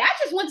a minute. Hey, I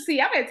just went to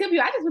see. I'm gonna tell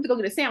you, I just went to go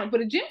get a sandwich.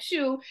 But a gym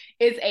shoe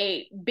is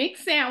a big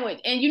sandwich,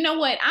 and you know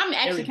what? I'm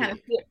Very actually kind of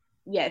big. scared.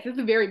 Yes, it's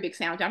a very big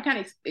sandwich. I'm kind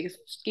of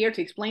scared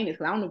to explain this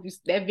because I don't know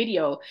if that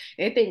video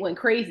that thing went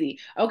crazy.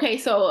 Okay,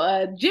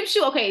 so gym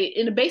shoe. Okay,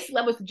 in the basic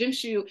level, the gym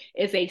shoe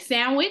is a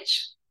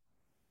sandwich.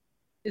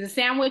 Is a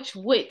sandwich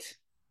with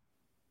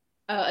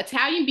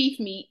Italian beef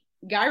meat,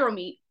 gyro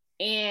meat,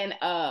 and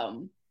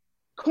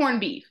corned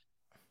beef,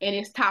 and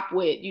it's topped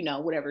with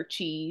whatever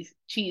cheese,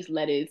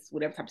 lettuce,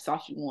 whatever type of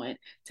sauce you want,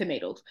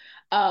 tomatoes.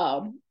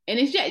 And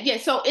it's yeah.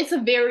 So it's a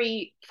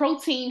very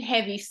protein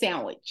heavy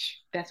sandwich.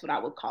 That's what I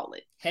would call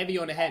it. Heavy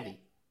on the heavy.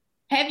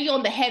 Heavy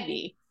on the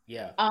heavy.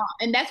 Yeah.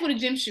 And that's what a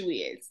gym shoe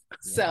is. Yeah.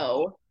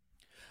 So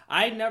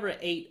I never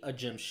ate a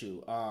gym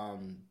shoe.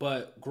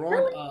 But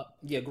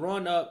really,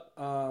 growing up,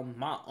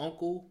 my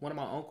uncle, one of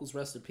my uncles,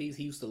 rest in peace,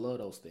 he used to love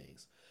those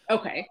things.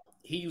 okay.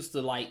 He used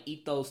to like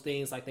eat those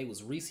things like they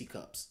was Reese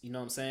cups. You know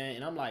what I'm saying?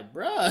 And I'm like,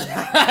 bruh,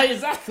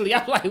 exactly.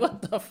 I'm like,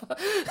 what the fuck?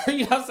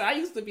 You know what I'm saying? I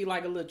used to be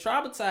like a little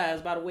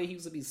traumatized by the way he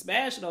used to be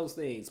smashing those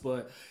things.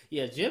 But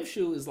yeah, gym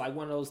shoe is like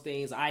one of those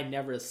things I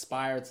never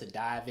aspired to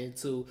dive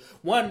into.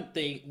 One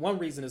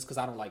reason is because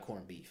I don't like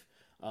corned beef.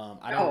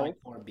 I don't like Oh,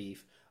 corned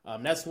beef.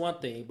 That's one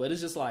thing. But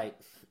it's just like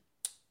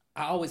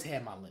I always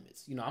had my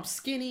limits. I'm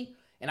skinny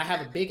and I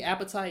have a big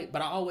appetite,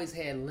 but I always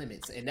had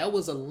limits. And that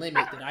was a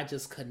limit that I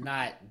just could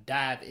not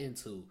dive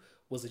into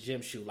was a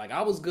gym shoe. Like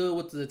I was good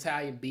with the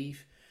Italian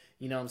beef,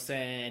 you know what I'm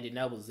saying? And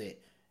that was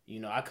it.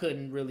 I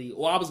couldn't really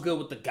or I was good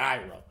with the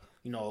gyro,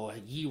 or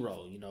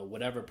gyro,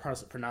 whatever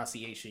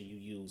pronunciation you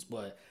use.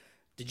 But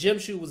the gym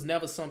shoe was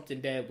never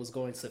something that was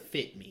going to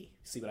fit me.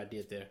 See what I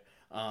did there?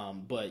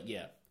 But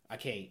yeah, I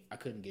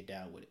couldn't get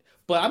down with it.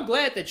 But I'm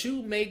glad that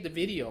you made the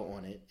video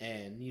on it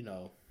and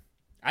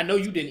I know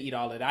you didn't eat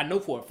all of that. I know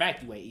for a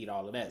fact you ain't eat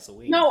all of that. So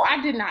we ain't. no,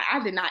 I did not.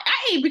 I did not.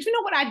 I ate, but you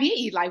know what? I did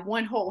eat like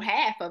one whole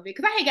half of it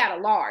because I had got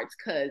a large.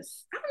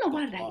 Because I don't You know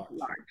why got did the I get a large.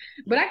 large,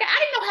 but Yeah. I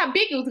didn't know how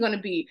big it was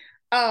gonna be.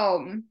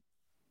 Um,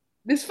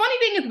 this funny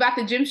thing is about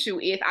the gym shoe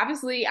is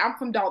obviously I'm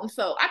from Dalton,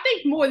 so I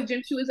think more the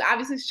gym shoe is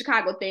obviously a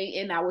Chicago thing,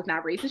 and I was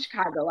not raised in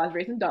Chicago. I was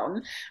raised in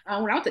Dalton. When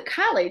I went to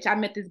college, I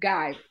met this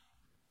guy.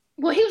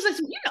 Well, he was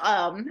just,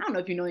 I don't know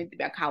if you know anything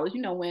about college.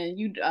 When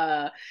you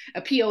a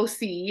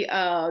POC,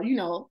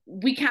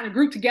 we kind of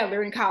grouped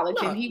together in college,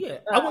 and No, he yeah.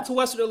 I went to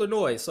Western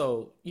Illinois,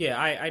 so yeah,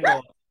 I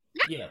know.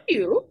 Yeah.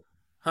 you,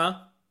 Huh?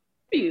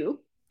 you,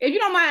 if you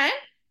don't mind.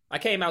 I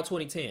came out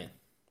 2010,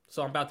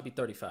 so I'm about to be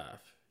 35.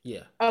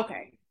 Yeah.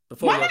 Okay.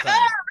 Before your time.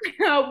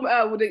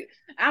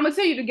 I'm gonna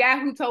tell you the guy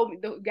who told me,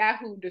 the guy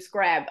who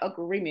described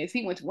Uncle Remus.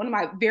 He went to one of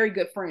my very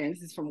good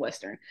friends is from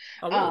Western,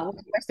 Oh, really?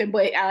 Western,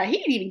 but he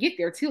didn't even get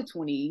there till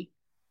 20.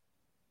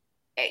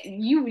 Yeah,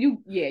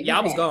 Yeah, you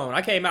I was passed. gone.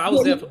 I came out.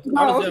 Yeah,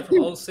 I was no. there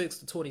from '06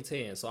 to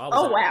 2010. So I was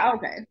Oh out. wow,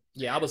 okay.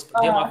 Yeah, I was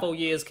did my Uh, 4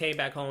 years, came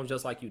back home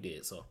just like you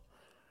did. So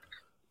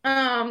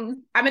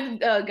I met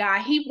the guy.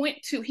 He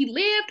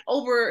lived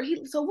over.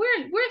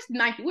 Where's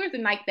Nike? Where's the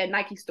Nike that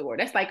Nike store?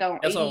 That's like on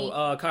that's on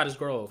 80. Cottage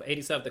Grove,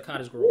 87th to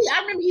Cottage Grove.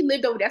 I remember he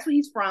lived over. That's where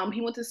he's from.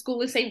 He went to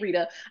school in St.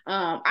 Rita.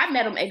 I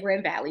met him at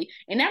Grand Valley,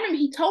 and I remember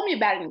he told me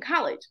about it in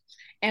college.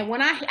 And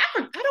when I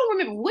don't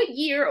remember what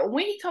year or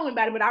when he told me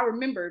about it, but I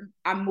remember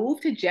I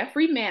moved to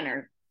Jeffrey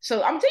Manor.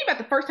 So I'm gonna tell you about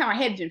the first time I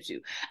had a gym shoe.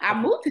 I Okay.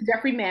 moved to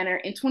Jeffrey Manor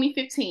in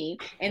 2015,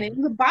 and it Hmm.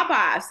 was a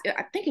Baba's.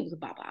 I think it was a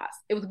Baba's.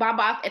 It was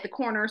Baba's at the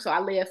corner. So I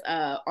lived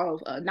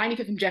on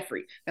 95th and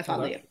Jeffrey. That's where I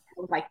Okay. lived. It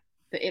was like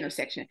the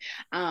intersection.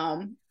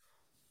 Um,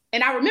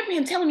 and I remember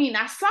him telling me, and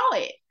I saw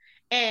it.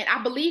 And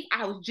I believe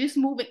I was just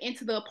moving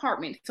into the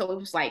apartment. So it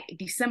was like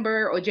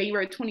December or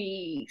January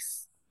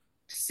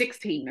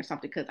 2016 or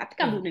something, because I think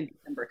I Hmm. moved in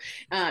December.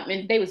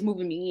 And they was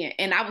moving me in.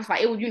 And I was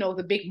like, it was, it was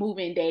a big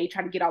moving day,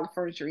 trying to get all the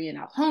furniture in.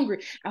 I was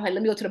hungry. I was like,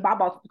 let me go to the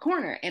Bob off the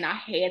corner. And I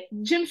had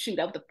the gym shoe.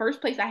 That was the first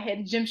place I had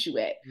a gym shoe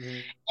at. Hmm.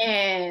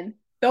 And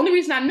the only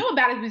reason I knew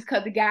about it was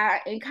because the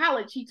guy in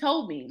college, he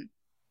told me.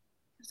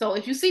 So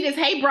if you see this,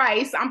 hey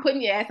Bryce, I'm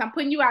putting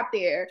you out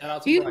there. Shout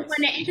out to He's the one Bryce.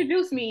 that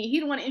introduced me. He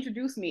the one that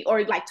introduced me,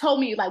 or like told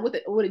me like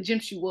what a gym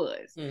shoe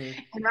was. Hmm.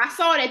 And I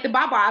saw it at the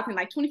Baba's in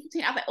like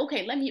 2015. I was like,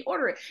 okay, let me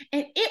order it,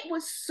 and it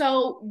was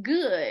so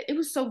good. It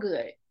was so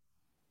good.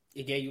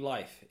 It gave you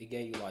life. It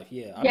gave you life.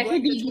 Yeah, I'm Yes, it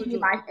glad that did you give me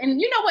enjoyed it. life. And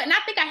you know what? And I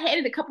think I had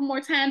it a couple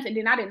more times, and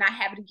then I did not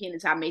have it again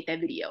until I made that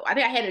video. I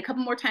think I had it a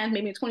couple more times,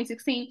 maybe in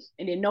 2016,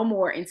 and then no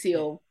more Yeah.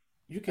 until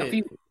You a could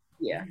few.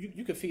 Yeah.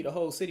 you could feed a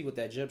whole city with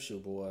that gym shoe,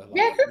 boy. Yes,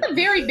 Like it's a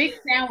very big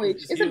sandwich.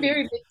 it's It's a huge.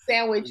 very big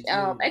sandwich. It's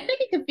huge. I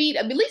think it could feed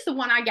at least the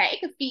one I got. It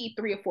could feed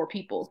 3 or 4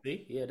 people.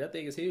 See, yeah, that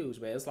thing is huge,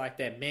 man. It's like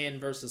that man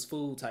versus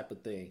food type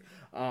of thing.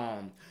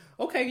 Um,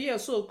 okay, yeah,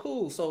 so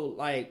cool. So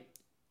like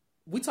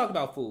we talk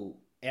about food,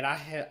 and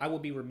I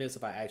would be remiss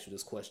if I asked you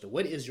this question.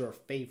 What is your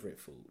favorite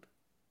food?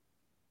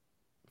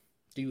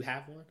 Do you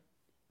have one?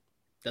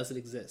 Does it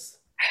exist?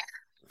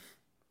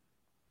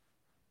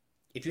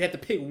 If you had to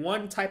pick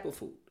one type of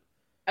food,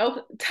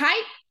 Oh,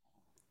 type.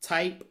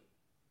 type,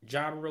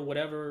 genre,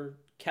 whatever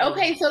Okay,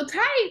 category. so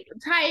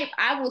type.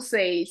 I will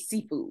say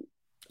seafood.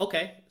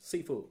 Okay,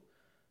 seafood.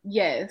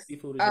 Yes.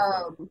 Seafood is your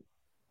favorite. Um,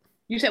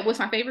 you said what's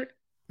my favorite?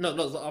 No,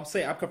 no, I'm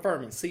saying I'm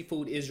confirming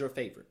seafood is your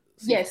favorite.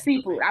 Yes, Seafood is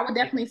your seafood. I favorite. would Okay.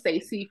 definitely say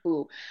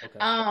seafood. Okay.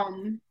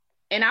 Um,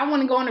 and I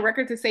want to go on the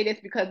record to say this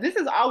because this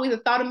is always a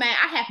thought of mine.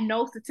 I have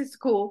no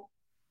statistical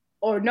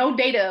or no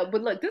data,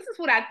 but look, this is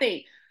what I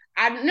think.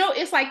 I know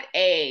it's like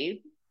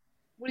a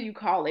what do you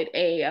call it?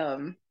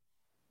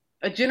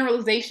 A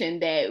generalization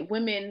that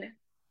women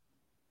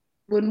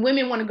when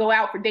women want to go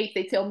out for dates,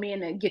 they tell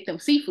men to get them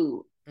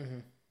seafood. Hmm.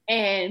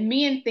 And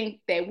men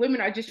think that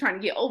women are just trying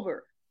to get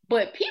over.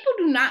 But people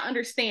do not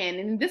understand,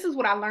 and this is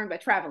what I learned by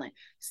traveling.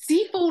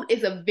 Seafood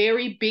is a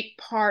very big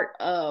part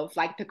of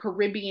like the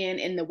Caribbean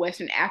and the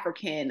Western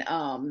African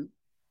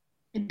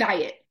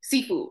diet.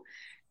 Seafood,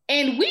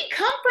 and we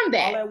come from All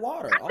that. that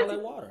water, all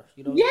that water.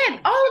 You know what I'm Yeah,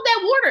 saying? all of that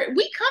water.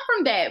 We come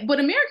from that. But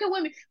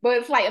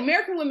it's like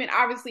American women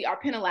obviously are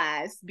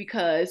penalized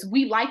because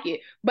we like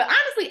it. But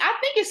honestly, I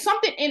think it's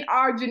something in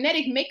our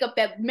genetic makeup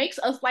that makes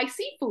us like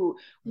seafood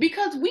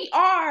because we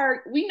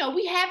know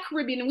we have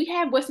Caribbean and we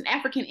have Western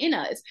African in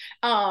us.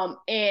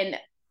 And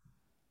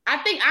I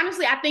think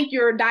honestly, I think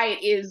your diet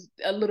is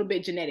a little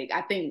bit genetic.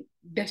 I think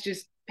that's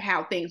just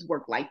how things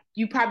work. Like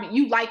you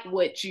like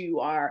what you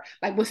are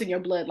like what's in your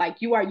blood. Like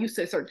you are used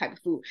to a certain type of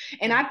food.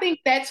 And I Mhm. think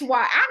that's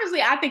why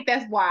honestly, I think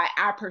that's why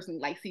I personally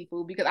like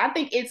seafood because I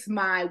think it's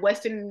my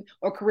Western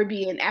or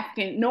Caribbean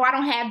African. No, I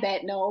don't have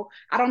that. No,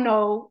 I don't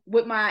know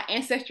what my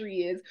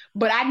ancestry is,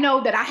 but I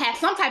know that I have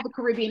some type of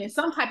Caribbean and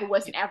some type of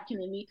Western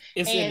African in me.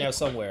 It's in And there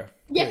somewhere.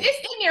 yes, Period.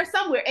 it's in there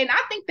somewhere. And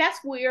I think that's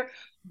where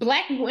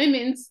black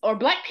women's or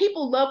black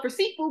people love for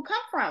seafood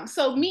come from.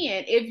 So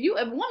men, if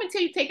a woman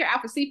tell you take her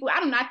out for seafood,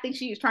 I do not think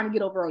she is trying to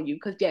get over on you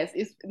because yes,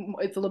 it's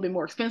a little bit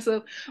more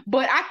expensive.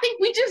 But I think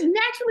we just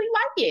naturally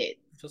like it.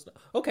 Just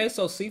okay.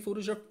 So seafood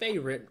is your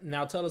favorite.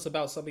 Now tell us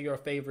about some of your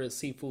favorite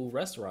seafood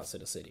restaurants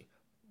in the city,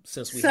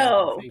 since we have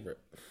our So favorite.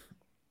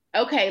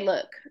 okay,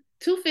 look,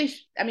 two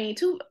fish. I mean,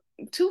 two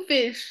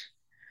fish.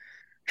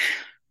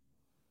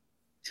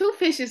 Two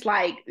Fish is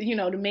like the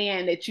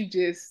man that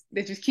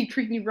just keep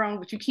treating you wrong,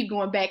 but you keep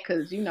going back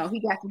because he got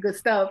some good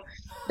stuff.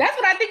 That's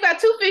what I think about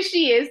Two Fish.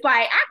 She is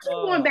like I keep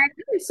going Uh, back.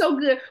 This is so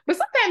good, but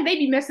sometimes they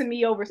be messing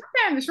me over.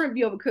 Sometimes the shrimp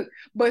be overcooked,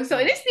 but so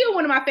it's still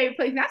one of my favorite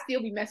places. And I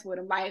still be messing with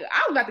them. Like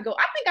I was about to go.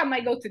 I think I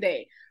might go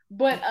today,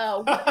 but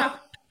one of my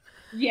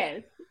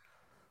yes.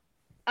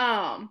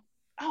 Um.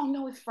 Oh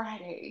no, it's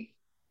Friday.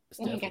 it's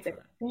They ain't definitely got the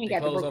Friday. they ain't They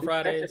got the close broke on fish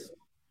special. Fridays.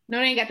 No,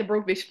 they ain't got the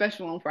broke fish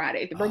special on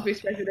Fridays. The broke Oh fish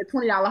special, damn. the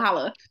 $20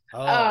 holla.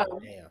 Oh Um,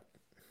 damn.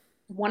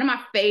 one of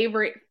my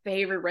favorite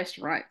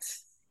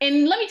restaurants.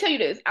 And let me tell you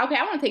this. Okay,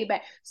 I want to take it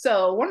back.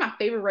 So one of my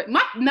favorite,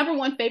 my number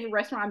one favorite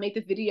restaurant I made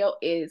this video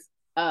is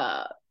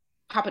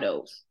Papa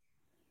Do's.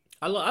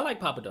 I like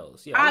Papa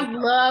Do's. Yeah, I I like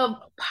Papa Do's. love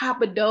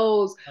Papa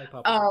Do's. I like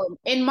Papa Do's.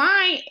 In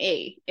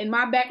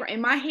my background,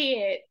 in my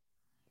head,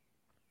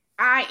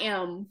 I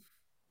am,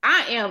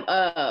 I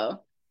am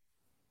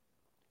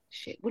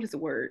shit. What is the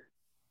word?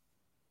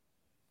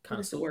 What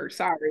is the Connoisseur. word?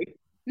 Sorry.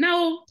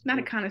 No, not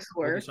a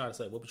What we connoisseur. trying to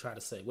say? What we trying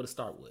to say? What to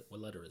start with?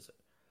 What letter is it?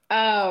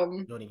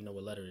 Um, You don't even know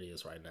what letter it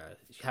is right now.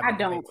 You having I a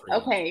brain don't. freeze.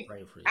 Okay.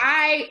 Brain freeze.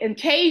 I am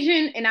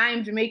Cajun and I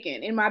am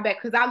Jamaican in my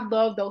back because I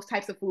love those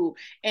types of food.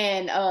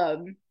 And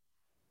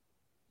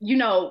you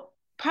know,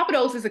 Papa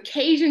Do's is a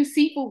Cajun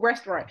seafood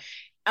restaurant.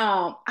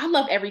 I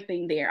love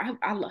everything there.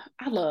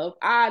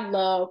 I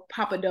love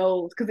Papa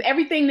Do's because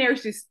everything there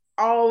is just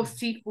all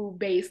seafood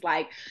based.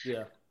 Like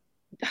Yeah.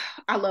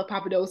 I love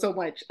Papa Do's so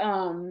much.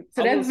 So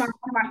I that's was. one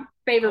of my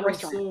I favorite would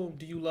restaurants. assume.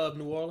 Do you love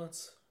New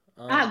Orleans?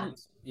 I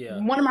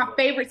Yeah. One of my Yeah.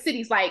 favorite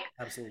cities. Like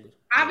Absolutely.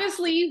 Yeah.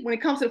 obviously when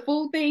it comes to the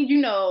food thing, you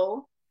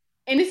know,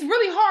 and it's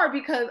really hard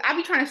because I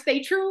be trying to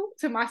stay true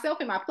to myself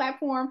and my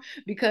platform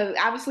because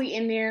obviously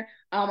in there,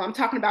 I'm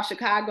talking about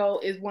Chicago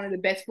is one of the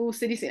best food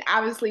cities, and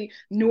obviously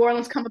New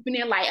Orleans come up in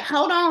there like,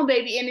 hold on,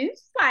 baby, and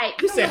it's like,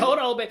 You no, said, no, no. hold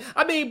on, man.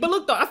 I mean, but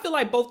look though, I feel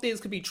like both things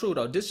could be true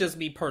though. This is just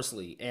me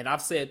personally, and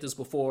I've said this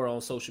before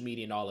on social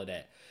media and all of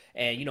that.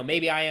 And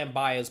maybe I am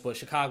biased, but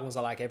Chicagoans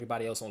are like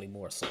everybody else, only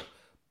more so.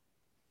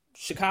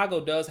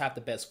 Chicago does have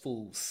the best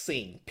food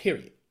scene,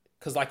 period.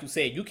 Because like you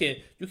said, you can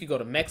go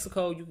to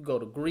Mexico, you can go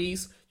to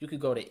Greece, you can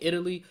go to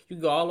Italy, you can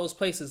go all those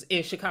places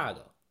in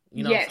Chicago.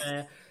 You know what I'm Yes,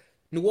 saying?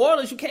 New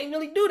Orleans, you can't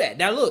really do that.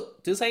 Now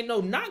look, this ain't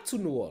no knock to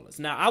New Orleans.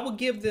 Now I would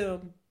give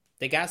them,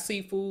 they got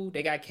seafood,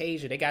 they got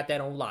Cajun, they got that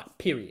on lock,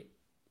 period.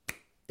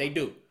 They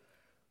do.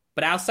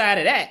 But outside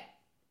of that,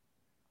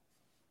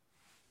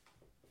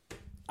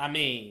 I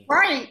mean,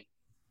 right.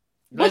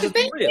 But let's just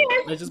be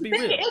real. Let's just the be thing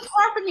real. is, it's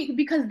hard for me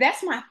because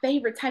that's my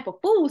favorite type of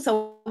food.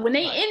 So when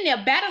they Right. in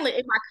there battling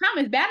in my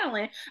comments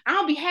battling, I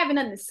don't be having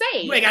nothing to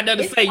You say. ain't got nothing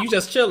to It's say. You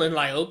just chilling,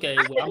 like,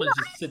 okay, I, well, you I'm know, gonna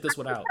just sit this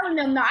one I'm out. telling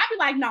them no. I be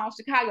like, no,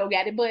 Chicago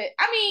got it. But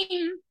I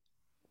mean,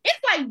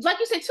 it's like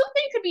you said, two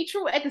things could be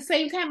true at the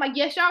same time. Like,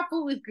 yes, y'all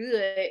food is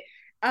good.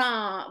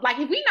 Like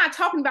if we not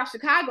talking about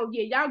Chicago,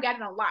 yeah, y'all got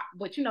it on lock.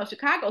 But you know,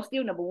 Chicago's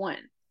still number one.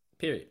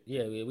 Period.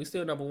 Yeah, we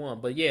still number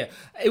one. But yeah,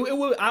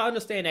 I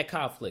understand that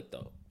conflict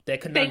though, that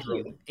Thank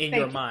you. conundrum in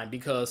your Thank you. mind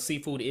because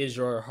seafood is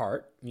your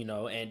heart,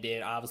 and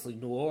then obviously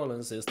New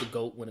Orleans is the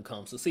goat when it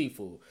comes to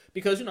seafood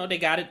because they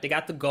got it, they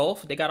got the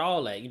Gulf, they got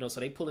all that, so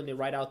they pulling it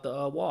right out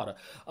the water.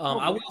 Oh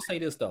I my will say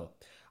this though,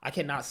 I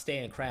cannot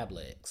stand crab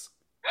legs.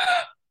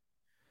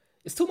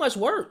 It's too much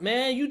work,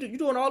 man. You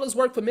doing all this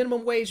work for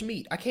minimum wage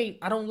meat. I can't.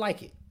 I don't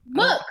like it. I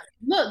don't. look,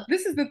 look,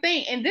 this is the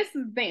thing, and this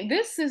is the thing.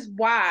 This is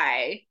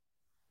why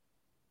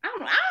I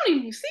don't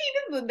even see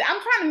this. I'm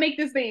trying to make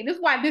this thing. This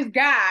is why this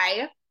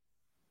guy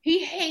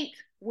he hate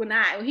when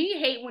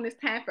it's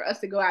time for us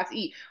to go out to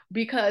eat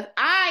because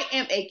I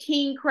am a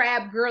king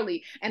crab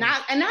girly, and Mm.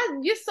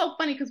 I just so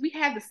funny because we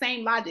have the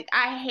same logic.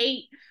 I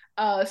hate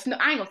snow.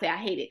 I ain't gonna say I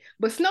hate it,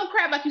 but snow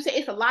crab, like you said,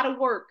 it's a lot of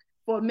work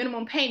for a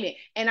minimum payment,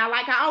 and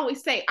I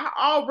always say I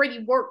already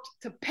worked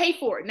to pay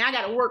for it. Now I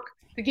got to work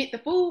to get the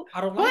food.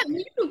 I don't But like when that.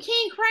 you do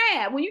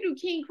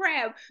king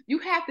crab, you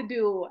have to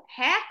do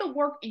half the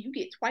work and you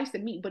get twice the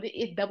meat, but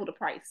it's double the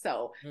price.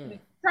 So Mm.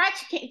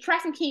 try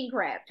some king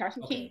crab. Try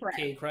some king Okay, crab.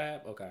 king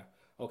crab. Okay,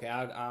 okay.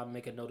 I'll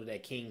make a note of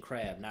that king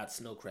crab, not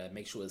snow crab.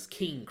 Make sure it's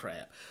king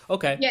crab.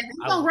 Okay, Yeah, it's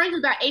I gonna range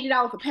about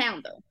 $80 a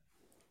pound though.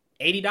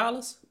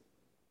 $80.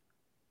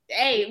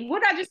 Hey,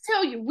 what did I just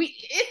tell you?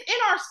 It's in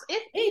our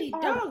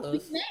 $80.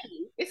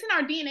 DNA. It's in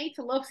our DNA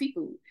to love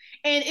seafood.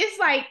 And it's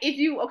like if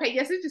you okay,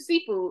 yes, it's just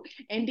seafood,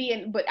 and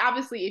then but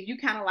obviously if you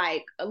kind of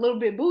like a little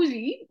bit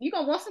bougie, you're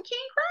gonna want some king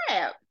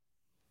crab.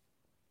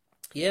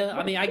 Yeah,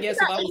 I But mean, I it's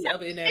guess if about I was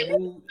ever in that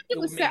mood, it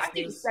would make I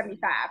think it was sense.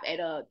 75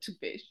 at two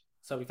fish.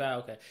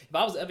 75. Okay, if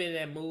I was ever in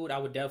that mood, I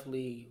would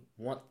definitely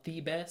want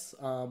the best.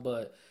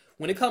 But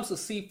when it comes to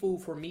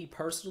seafood, for me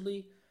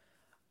personally,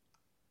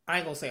 I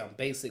ain't gonna say I'm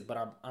basic,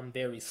 but I'm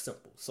very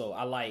simple. So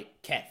I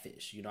like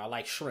catfish. I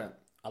like shrimp.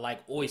 I like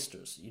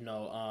oysters.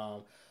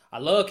 I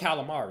love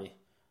calamari.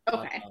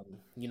 Um, Okay.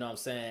 you know what I'm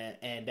saying,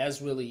 and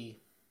that's really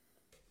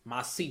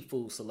my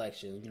seafood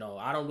selection.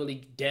 I don't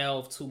really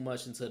delve too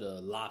much into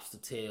the lobster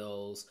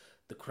tails,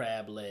 the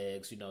crab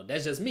legs.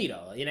 That's just me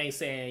though. It ain't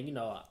saying.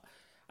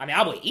 I mean,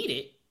 I would eat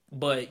it,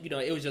 but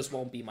it just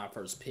won't be my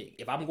first pick.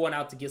 If I'm going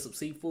out to get some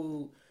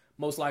seafood,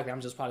 most likely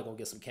I'm just probably gonna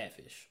get some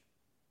catfish.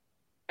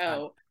 I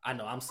Oh, I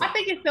know I'm I simple.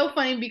 think it's so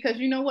funny because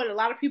you know what? A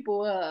lot of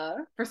people,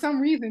 for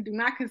some reason, do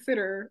not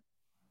consider.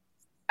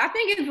 I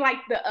think it's like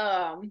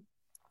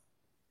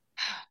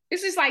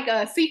it's just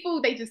like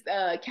seafood. They just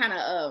kind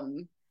of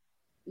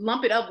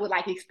lump it up with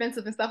like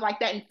expensive and stuff like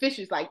that. And fish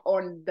is like,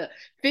 or the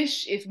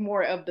fish is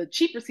more of the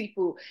cheaper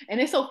seafood. And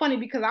it's so funny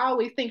because I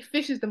always think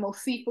fish is the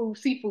most seafood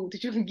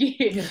that you can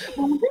get.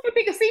 But when people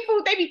think of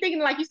seafood, they be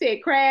thinking like you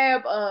said,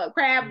 crab,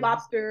 Mhm.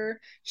 lobster,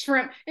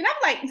 shrimp. And I'm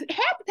like,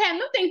 half the time,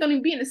 them things don't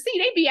even be in the sea.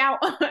 They be out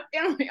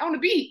on the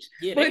beach.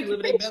 Yeah, they But be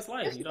living their best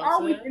life. fish You is know what I'm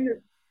always saying? in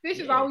the fish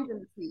is Yeah, always in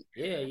the sea.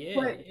 yeah, yeah,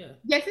 But yeah.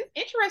 yes,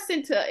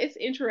 it's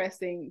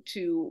interesting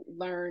to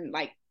learn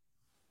like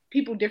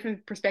people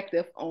different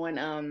perspective on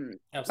like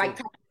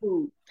Absolutely.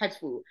 types of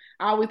food.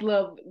 I always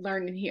love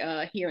learning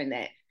hearing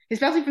that,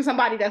 especially from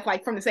somebody that's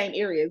like from the same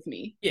area as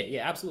me. Yeah,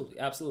 yeah, absolutely,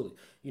 absolutely.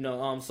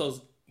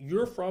 So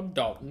you're from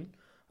Dalton.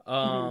 Mhm.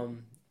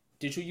 Um,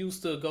 did you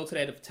used to go to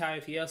that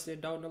Italian Fiesta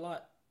in Dalton a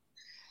lot?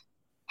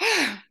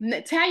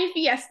 Italian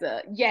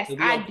Fiesta, yes, Yeah,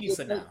 we on I did.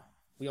 pizza now.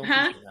 We on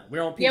Huh? pizza now.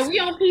 We're on Yeah, pizza we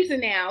now. on pizza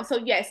now. So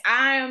yes,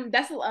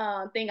 that's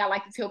a thing I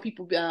like to tell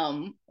people.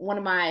 One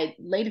of my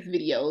latest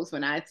videos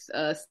when I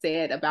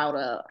said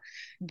about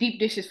deep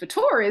dishes for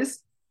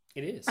tourists.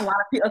 It A is. lot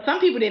of people, some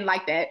people didn't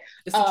like that.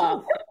 It's the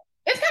Um, truth.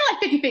 it's kind of like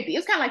 50-50.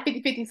 It's kind of like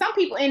 50-50. Some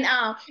people, and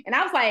I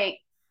was like,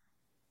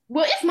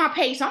 well, it's my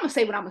page, so I'm gonna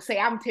say what I'm gonna say.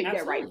 I'm gonna tell you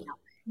that right Absolutely. now.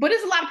 But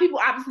there's a lot of people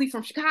obviously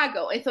from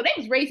Chicago, and so they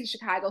was raised in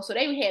Chicago, so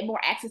they had more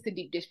access to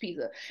deep dish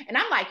pizza. And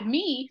I'm like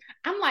me,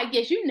 I'm like,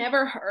 yes, you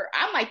never heard.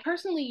 I'm like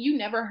personally, you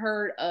never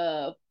heard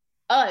of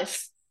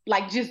us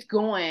like just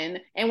going.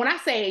 And when I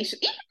say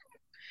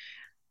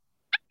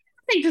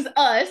just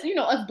us,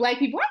 us black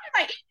people,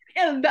 I'm like.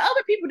 And the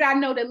other people that I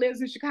know that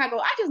lives in Chicago,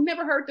 I just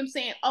never heard them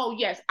saying, "Oh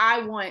yes,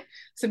 I want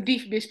some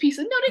deep dish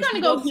pizza." No, Because they're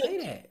we gonna don't go get. say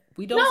that.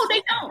 We No, don't say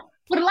they that. don't.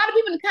 But a lot of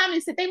people in the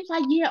comments said they was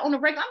like, yeah, on the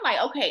regular. I'm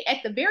like, okay,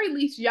 at the very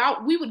least,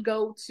 y'all, we would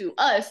go to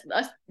us,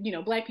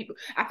 black people.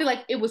 I feel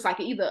like it was like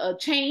either a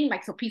chain,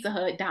 like so Pizza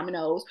Hut,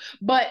 Domino's.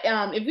 But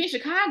if you're in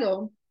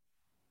Chicago,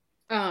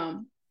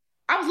 um,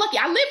 I was lucky.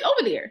 I lived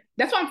over there.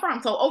 That's where I'm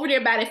from. So over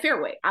there by the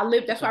fairway. I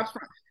lived, that's Okay. where I was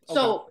from. Okay.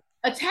 So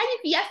Italian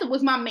Fiesta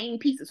was my main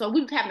pizza. So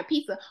we was having a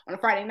pizza on a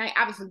Friday night.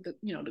 Obviously,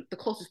 the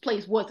closest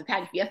place was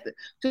Italian Fiesta.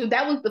 So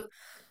that was the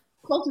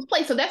closest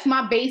place. So that's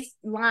my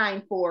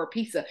baseline for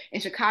pizza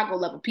and Chicago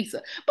level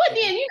pizza. But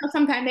Okay. then,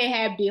 sometimes they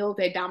have deals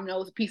at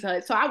Domino's, Pizza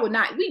Hut. So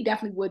we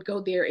definitely would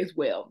go there as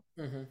well.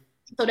 Mm-hmm.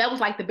 So that was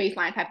like the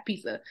baseline type of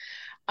pizza.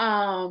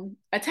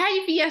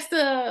 Italian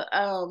Fiesta,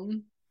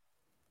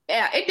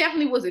 yeah, it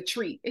definitely was a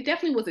treat. It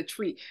definitely was a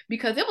treat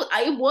because it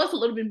was a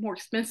little bit more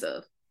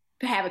expensive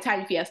to have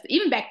Italian Fiesta,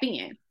 even back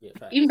then. Yeah,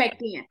 Even facts. back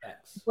then.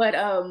 Facts. But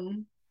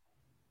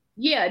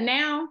yeah,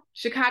 now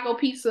Chicago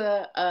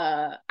pizza.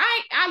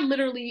 I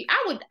literally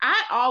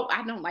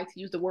I don't like to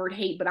use the word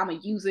hate, but I'm gonna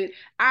use it.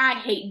 I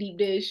hate deep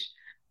dish.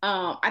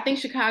 I think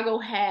Chicago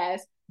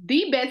has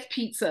the best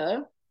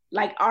pizza,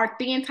 like our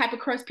thin type of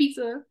crust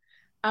pizza.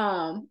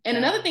 And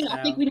another Down thing I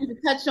think south. we need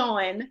to touch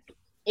on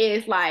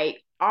is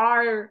like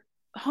our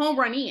home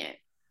run in,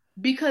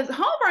 because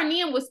home run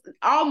in was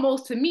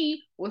almost to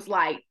me was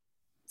like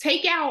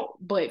takeout,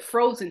 but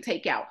frozen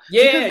takeout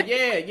because Yeah,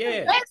 yeah,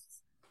 yeah. that's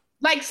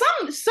like some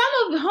of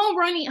the home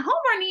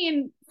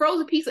running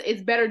frozen pizza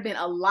is better than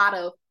a lot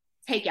of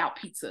takeout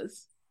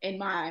pizzas, in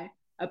my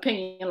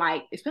opinion.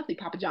 Like especially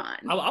Papa John's,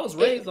 I was it,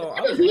 raised on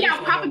I it would was beat raised out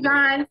on Papa home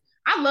run. John's.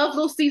 I love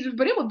Little Caesars,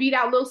 but it would beat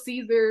out Little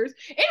Caesars.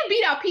 It would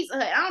beat out Pizza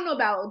Hut. I don't know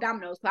about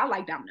Domino's, but I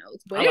like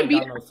Domino's, but I it would like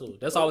beat out Domino's too. Pizza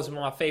That's Hut. always been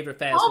my favorite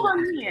fast Home food run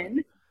pizza joint.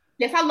 in.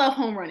 Yes, I love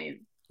home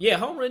running. Yeah,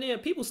 home run in.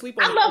 People sleep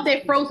on I the love frozen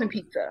that pizza. frozen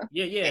pizza.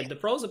 Yeah, yeah. The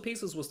frozen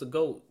pizzas was the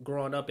goat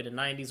growing up in the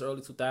 '90s,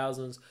 early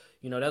 2000s.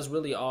 That's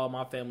really all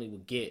my family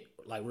would get.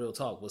 Like real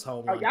talk was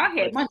home Oh, run in y'all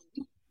had frozen. money.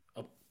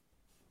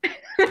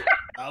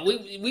 Uh,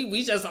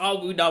 we just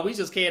all we know we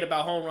just cared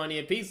about home run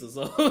in pizza,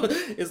 so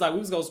it's like we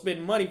was gonna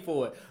spend money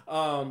for it.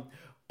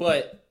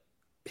 But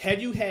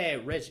have you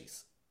had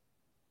Reggie's?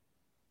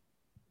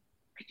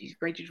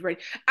 Reggie.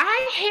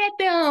 I had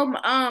them.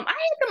 I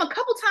had them a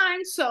couple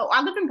times. So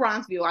I live in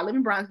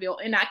Bronzeville.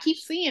 And I keep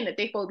seeing that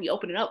they supposed to be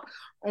opening up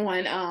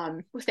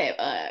on what's that?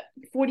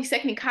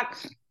 42nd and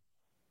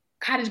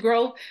Cottage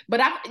Grove. But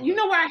Okay.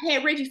 where I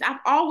had Reggie's. I've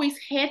always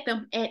had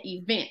them at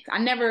events. I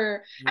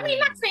never. I mean,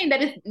 not Mm, saying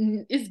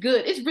that it's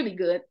good. It's really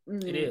good.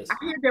 it I is.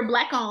 hear they're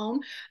black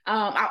owned.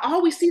 I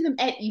always see them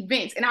at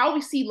events, and I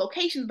always see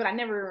locations, but I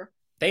never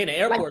They in the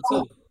like. airport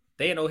too.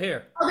 They in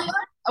O'Hare. Oh, they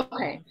are?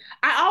 Okay. Mhm.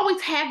 I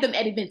always have them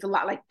at events a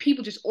lot. Like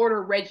people just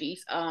order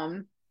Reggie's.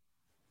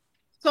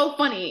 So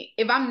funny.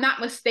 If I'm not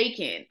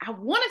mistaken, I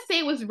want to say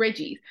it was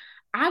Reggie's.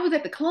 I was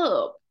at the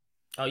club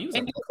Oh, you was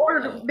and at the they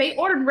ordered club. they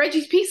ordered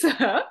Reggie's pizza.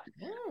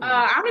 Mm.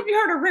 I don't know if you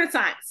heard of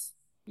Renaissance.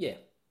 Yeah.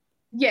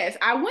 Yes,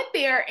 I went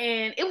there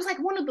and it was like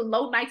one of the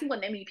low nights. It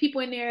wasn't that many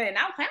people in there, and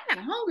I was like, I'm kind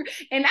of hungry.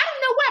 And I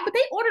don't know why, but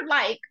they ordered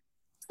like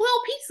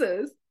 12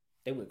 pizzas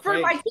They went for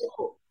like crazy.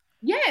 people.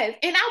 Yes,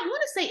 and I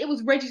want to say it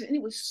was Reggie's, and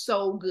it was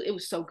so good. It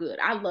was so good.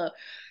 I love.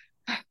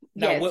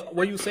 Now, Yes,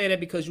 were you saying that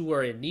because you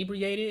were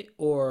inebriated,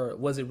 or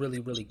was it really,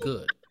 really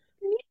good?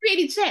 he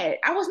created chat.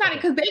 I was not Okay.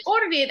 because they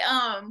ordered it.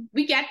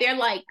 We got there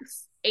like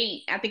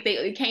 8. I think they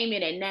it came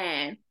in at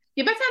 9.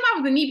 Yeah, by the time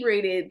I was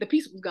inebriated, the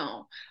pizza was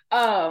gone.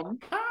 Um,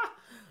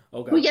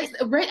 Okay. But yes,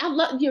 I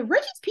love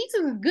Reggie's Pizza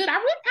is good. I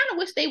really kind of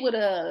wish they would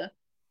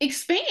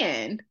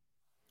expand.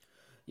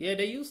 Yeah,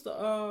 they used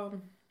to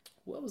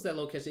what was that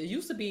location? It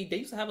used to be they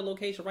used to have a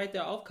location right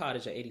there off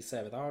Cottage at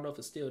 87th. I don't know if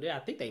it's still there. I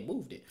think they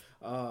moved it.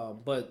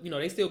 But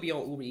they still be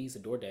on Uber Eats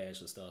and DoorDash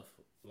and stuff.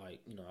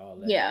 Like, all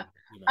that. Yeah.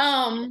 So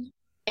Um,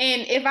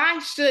 and if I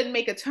should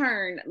make a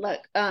turn,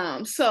 look,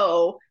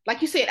 so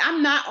like you said,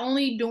 I'm not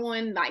only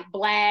doing like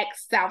black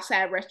South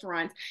Side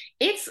restaurants.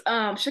 It's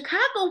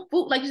Chicago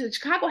food, like you said,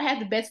 Chicago has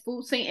the best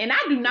food scene. And I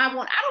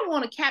don't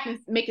want to cap and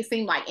make it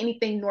seem like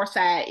anything North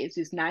Side is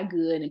just not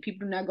good and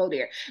people do not go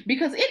there.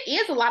 Because it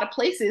is a lot of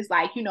places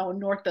like,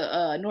 north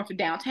of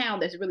downtown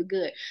that's really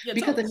good. yeah,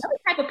 Because tell us. another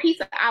type of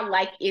pizza I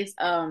like is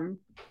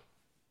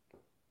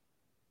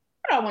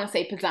I don't want to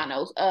say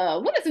Pisano's.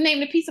 What is the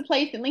name of the pizza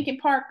place in Lincoln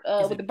Park?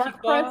 Is With the it burnt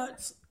crust.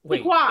 Pequods?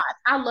 Wait. Pequod.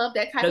 I love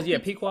that type Does of yeah,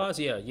 pizza. Pequods?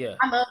 Yeah, yeah.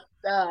 I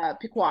love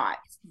Pequod.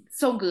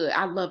 So good.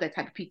 I love that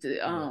type of pizza.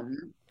 Yeah.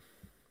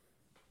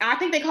 I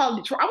think they call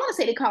it Detroit. I want to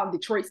say they call it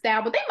Detroit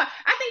style, but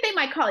I think they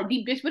might call it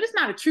deep dish, but it's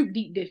not a true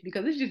deep dish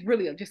because it's just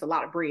really just a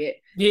lot of bread.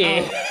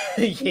 Yeah.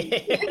 It's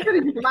Yeah.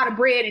 really just a lot of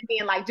bread and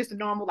then like just a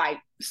normal like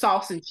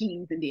sauce and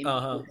cheese and then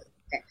Uh-huh.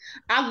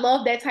 I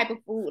love that type of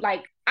food.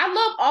 Like I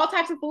love all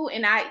types of food,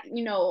 and I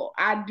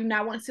do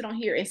not want to sit on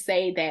here and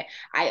say that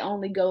I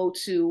only go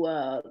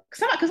to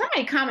because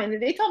somebody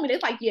commented, they told me they're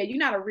like, yeah, you're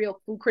not a real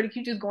food critic.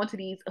 You just going to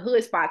these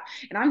hood spots,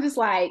 and I'm just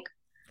like,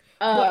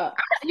 But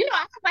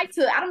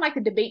I don't like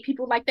to debate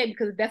people like that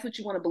because if that's what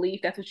you want to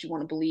believe. That's what you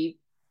want to believe.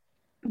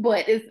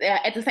 But it's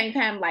at the same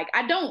time, like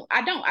I go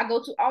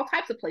to all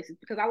types of places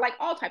because I like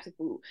all types of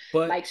food.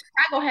 but Like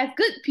Chicago has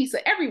good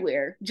pizza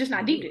everywhere, just we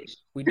not deep do. dish.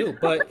 We do.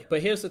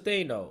 But here's the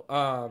thing though.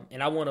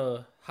 And I want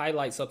to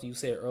highlight something you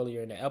said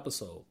earlier in the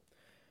episode.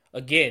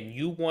 Again,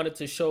 you wanted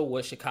to show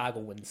what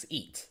Chicagoans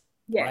eat,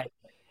 Yes, right?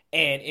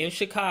 And in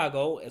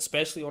Chicago,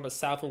 especially on the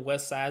south and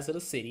west sides of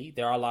the city,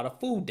 there are a lot of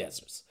food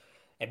deserts.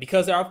 And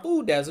because there are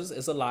food deserts,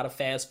 it's a lot of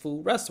fast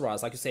food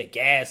restaurants, like you said,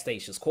 gas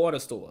stations, corner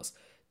stores.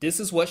 This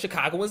is what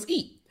Chicagoans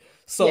eat.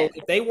 So yes,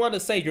 if they want to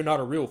say you're not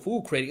a real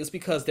food critic, it's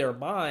because their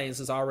minds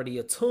is already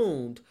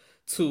attuned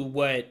to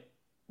what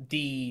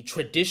the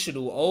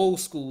traditional old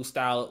school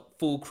style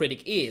food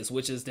critic is,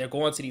 which is they're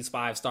going to these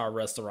five-star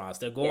restaurants,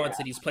 they're going yeah,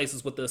 to these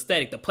places with the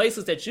aesthetic, the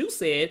places that you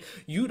said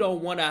you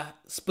don't want to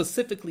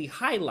specifically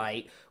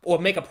highlight or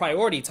make a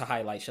priority to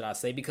highlight, should I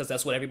say, because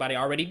that's what everybody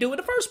already do in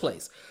the first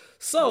place. yeah.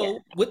 So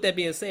with that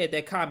being said,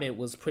 that comment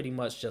was pretty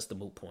much just a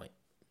moot point.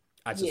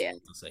 I just Yeah.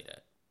 wanted to say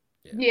that.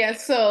 Yeah. Yeah.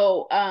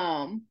 So,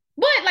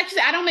 but like you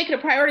said, I don't make it a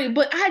priority,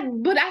 but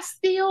I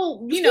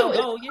still, You still it's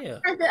go, yeah.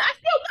 I still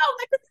go,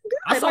 like, this is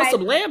I good. saw Like,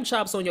 some lamb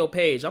chops on your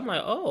page. I'm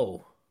like,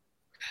 oh,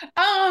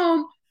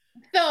 um,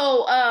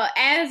 so,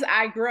 as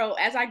I grow,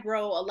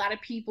 a lot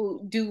of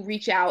people do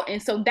reach out.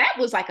 And so that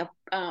was like a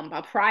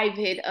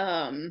private,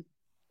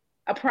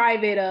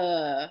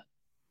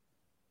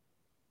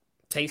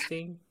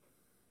 tasting.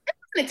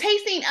 a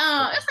tasting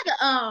Okay. it's like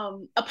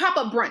a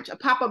pop-up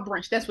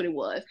brunch, that's what it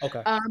was,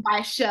 Okay. by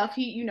a chef.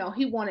 He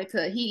wanted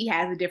to, he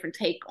has a different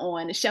take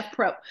on the chef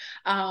prep.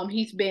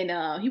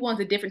 He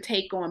wants a different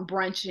take on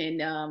brunch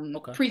and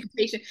Okay.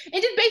 presentation,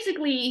 and just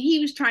basically he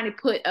was trying to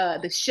put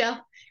the chef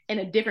in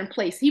a different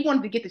place. He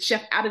wanted to get the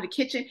chef out of the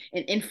kitchen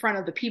and in front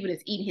of the people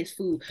that's eating his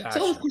food.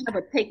 So it was Gotcha. kind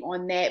of a take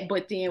on that,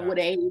 but then with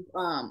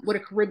Gotcha. a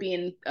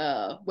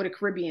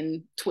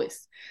Caribbean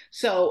twist.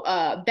 So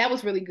that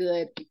was really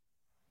good.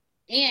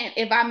 And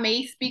if I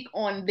may speak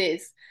on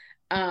this,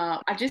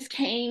 I just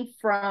came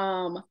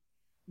from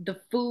the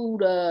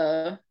food,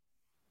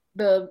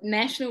 the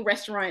National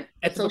Restaurant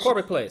At the Association.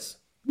 McCormick place.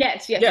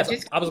 Yes, yes, I Yes,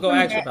 just I was came going to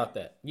from ask you that. about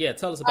that. Yeah,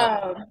 tell us about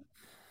that. Um,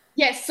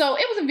 yes, so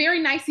it was a very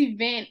nice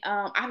event.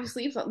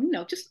 Obviously, it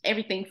was just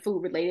everything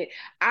food related.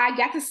 I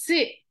got to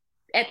sit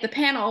at the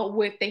panel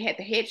with they had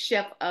the head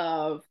chef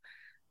of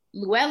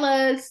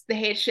Luella's, the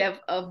head chef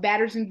of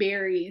Batters and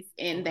Berries,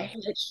 and the Okay.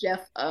 head chef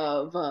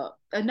of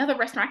another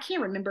restaurant. I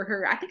can't remember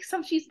her. I think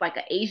she's like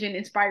an Asian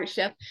inspired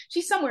chef.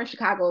 She's somewhere in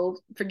Chicago.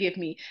 Forgive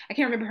me. I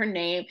can't remember her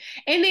name.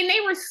 And then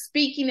they were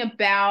speaking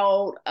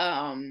about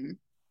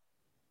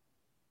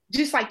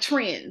just like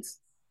trends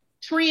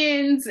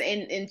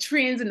and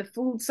trends in the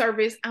food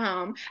service.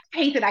 I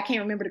hate that I can't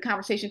remember the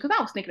conversation because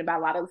I was thinking about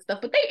a lot of the stuff,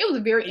 but it was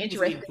a very You was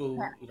eating interesting. food.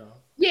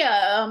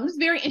 Yeah, it was a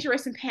very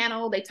interesting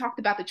panel. They talked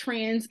about the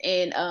trends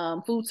in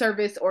food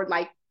service or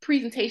like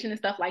presentation and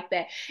stuff like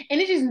that. And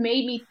it just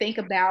made me think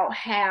about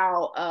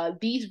how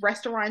these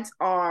restaurants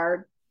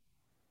are,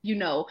 you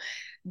know,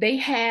 they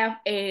have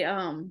a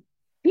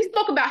he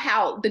spoke about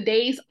how the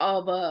days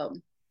of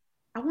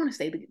I want to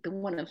say the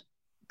one of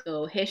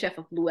the head chef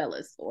of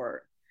Luella's,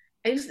 or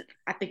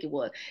I think it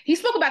was. He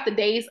spoke about the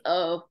days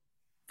of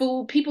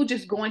food people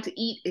just going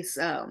to eat is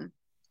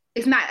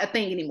it's not a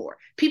thing anymore.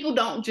 People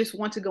don't just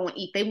want to go and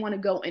eat. They want to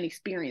go and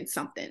experience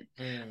something.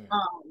 Mm.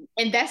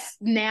 And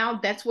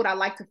that's what I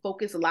like to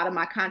focus a lot of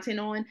my content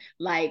on.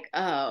 Like,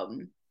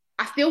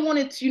 I still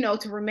wanted to,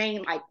 to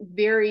remain like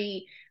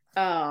very,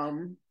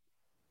 um,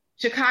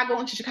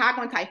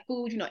 Chicago type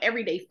food,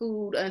 everyday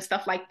food and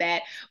stuff like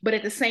that. But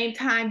at the same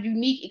time,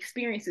 unique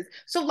experiences.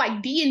 So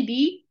like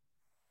D&D,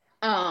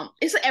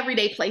 it's an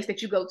everyday place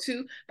that you go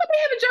to, but they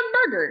have a jerk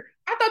burger.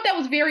 I thought that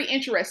was very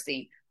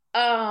interesting.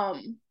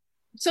 Um,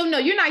 so no,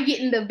 you're not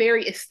getting the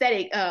very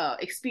aesthetic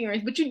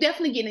experience, but you're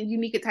definitely getting a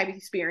unique type of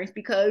experience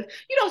because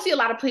you don't see a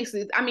lot of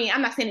places. I mean,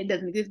 I'm not saying it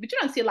doesn't exist, but you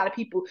don't see a lot of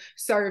people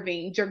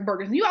serving jerk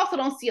burgers. And you also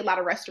don't see a lot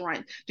of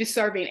restaurants just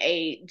serving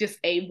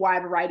a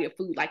wide variety of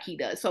food like he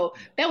does. So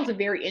that was a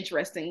very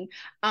interesting.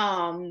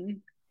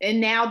 And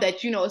now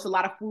that it's a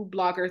lot of food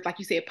bloggers, like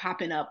you said,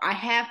 popping up, I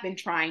have been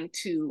trying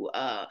to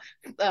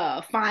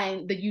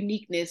find the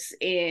uniqueness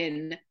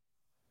in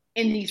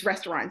these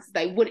restaurants,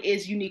 like what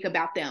is unique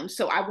about them.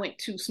 So I went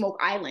to Smoke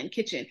Island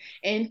Kitchen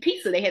and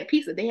pizza. They had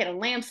pizza. They had a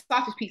lamb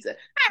sausage pizza.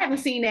 I haven't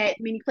seen that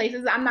many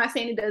places. I'm not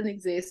saying it doesn't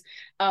exist,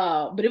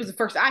 but it was the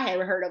first I had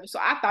ever heard of it. So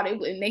I thought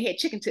and they had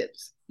chicken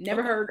tips.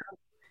 Never heard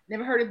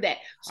of that.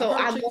 So I've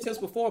heard of chicken tips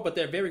before, but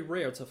they're very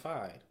rare to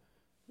find.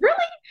 Really?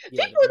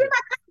 Yeah, People in my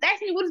comments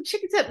ask me what a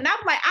chicken tip, and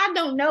I'm like, I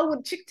don't know what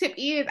a chicken tip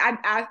is.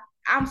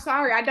 I'm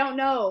sorry, I don't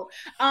know.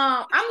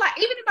 I'm like,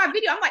 even in my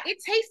video, I'm like,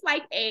 it tastes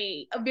like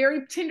a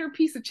very tender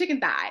piece of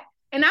chicken thigh,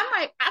 and I'm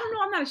like, I don't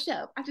know, I'm not a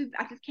chef. I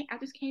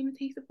just came and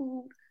taste the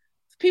food.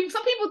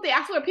 Some people think,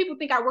 I swear, people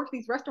think I work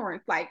these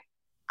restaurants. Like,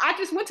 I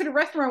just went to the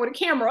restaurant with a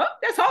camera.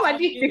 That's all I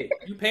did.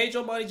 You paid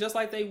your money just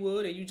like they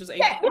would, and you just ate.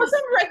 Yeah, well,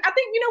 I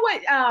think you know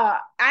what? I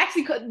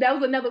actually that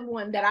was another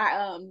one that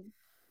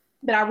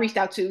I reached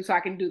out to so I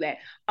can do that.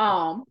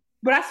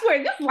 But I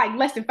swear this is like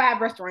less than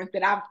 5 restaurants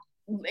that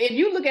if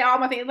you look at all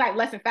my things, it's like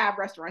less than 5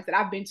 restaurants that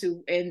I've been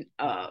to, and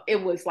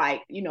it was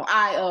like,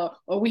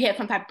 or we had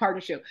some type of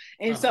partnership,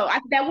 and so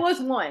that was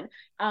one.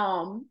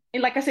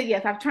 And like I said,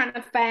 yes, I'm trying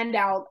to find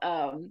out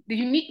the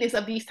uniqueness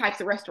of these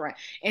types of restaurants,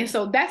 and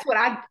so that's what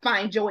I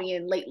find joy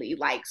in lately.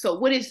 Like, so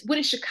what is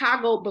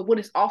Chicago, but what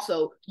is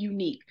also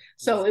unique?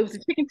 So it was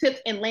the chicken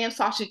tips and lamb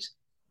sausage.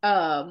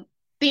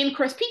 Thin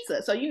crust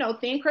pizza. So,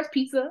 thin crust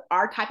pizza,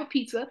 our type of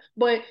pizza,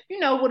 but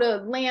with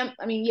a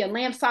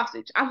lamb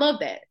sausage. I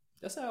love that.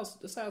 That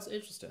sounds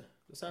interesting.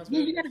 That sounds Yeah,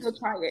 you gotta go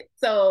try it.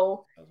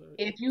 So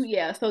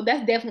so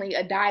that's definitely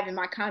a dive in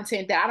my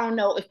content that I don't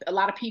know if a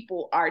lot of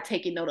people are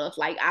taking note of.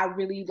 Like, I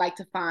really like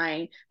to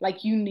find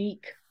like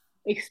unique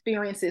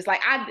experiences. Like,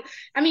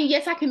 I mean,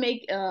 yes, I can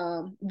make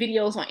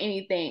videos on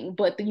anything,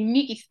 but the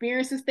unique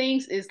experiences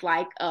things is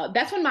like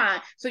that's when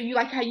so you,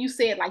 like how you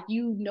said, like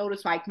you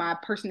notice like my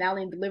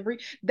personality and delivery,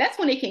 that's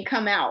when it can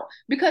come out.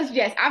 Because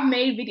yes, I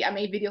made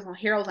videos on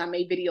Harold's, I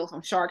made videos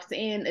on Sharks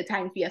and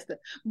Italian Fiesta,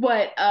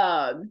 but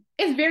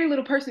it's very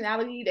little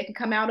personality that can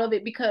come out of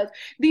it because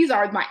these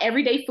are my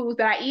everyday foods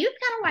that I eat. It's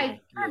kind of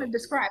like trying to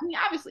describe me.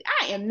 Obviously,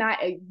 I am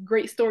not a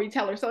great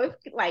storyteller, so it's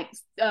like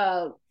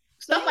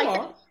stuff like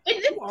that.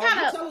 It's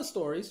kind of telling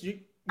stories.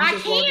 I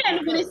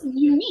can, but it's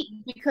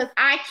unique because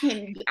I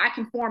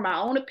can form my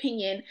own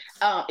opinion.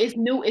 It's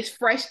new, it's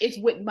fresh, it's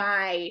with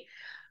my,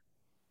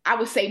 I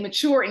would say,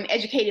 mature and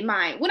educated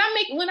mind. When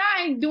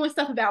I'm doing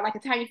stuff about like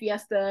Italian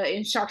Fiesta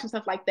and Sharks and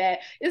stuff like that,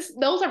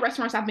 those are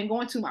restaurants I've been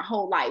going to my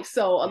whole life.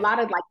 So a lot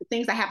of like the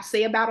things I have to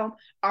say about them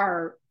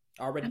are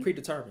already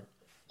predetermined.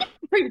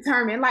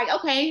 Like,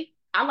 okay,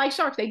 I like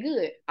Sharks. They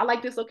good. I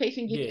like this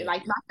location.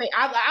 Like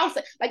I'll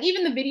say, like,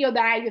 even the video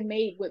that I even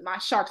made with my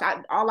Sharks,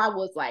 I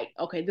was like,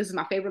 okay, this is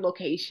my favorite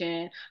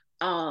location.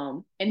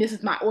 And this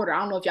is my order. I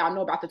don't know if y'all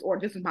know about this order.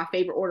 This is my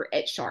favorite order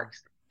at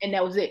Sharks. And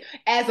that was it.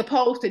 As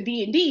opposed to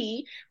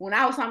D&D, when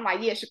I was talking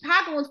like, yeah,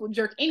 Chicagoans would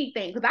jerk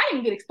anything. Because I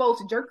didn't get exposed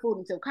to jerk food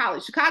until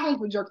college. Chicagoans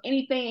would jerk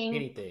anything.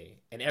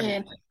 And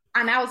everything.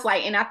 And I was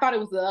like, and I thought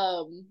it was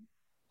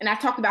and I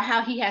talked about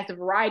how he has the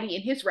variety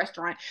in his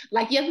restaurant.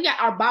 Like, yeah, we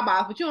got our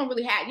babas, but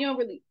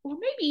well,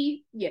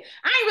 maybe, yeah.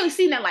 I ain't really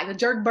seen that, like a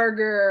jerk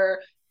burger,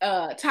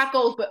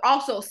 tacos, but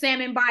also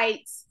salmon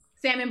bites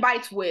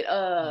with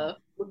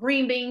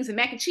green beans and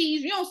mac and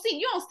cheese. You don't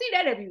see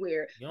that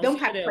everywhere. Don't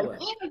have to play.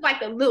 It's like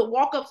the little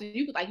walk ups, and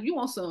you could, like, if you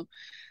want some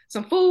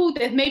food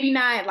that's maybe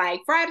not like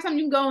fried or something,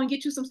 you can go and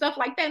get you some stuff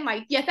like that. And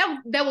like, yeah,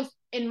 that was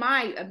in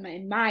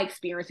my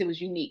experience, it was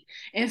unique.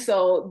 And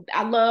so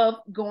I love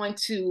going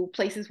to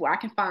places where I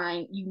can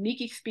find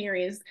unique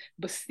experience,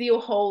 but still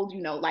hold,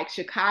 like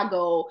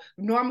Chicago,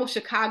 normal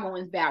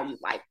Chicagoans value,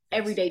 like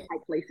everyday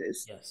type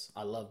places. Yes,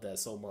 I love that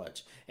so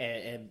much.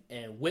 And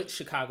with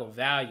Chicago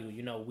value,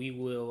 we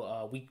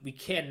will we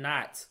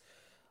cannot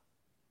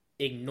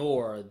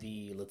ignore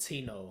the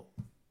Latino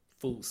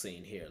food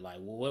scene here. Like,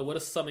 what are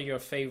some of your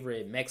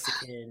favorite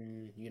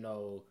Mexican,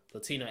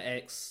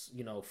 Latina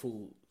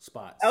food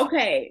spots?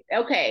 Okay.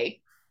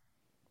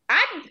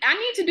 I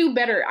need to do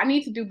better. I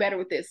need to do better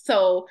with this.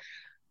 So,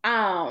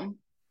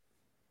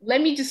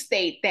 let me just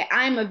state that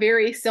I'm a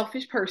very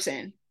selfish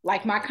person.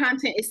 Like, my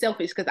content is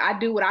selfish because I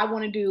do what I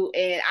want to do.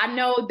 And I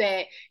know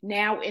that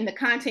now in the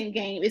content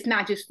game, it's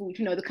not just food.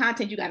 The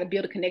content, you got to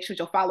build a connection with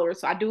your followers.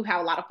 So I do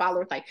have a lot of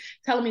followers like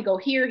telling me go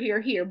here,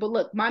 here, here. But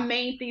look, my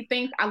main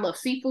things, I love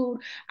seafood.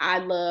 I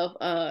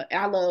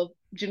love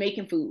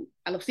Jamaican food.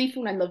 I love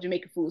seafood and I love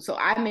Jamaican food. So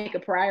I make a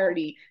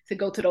priority to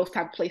go to those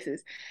type of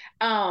places.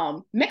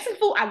 Mexican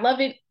food, I love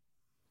it,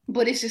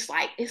 but it's just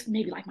like it's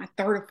maybe like my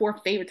third or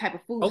fourth favorite type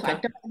of food. So I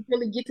Okay. don't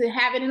really get to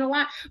have it in a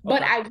lot.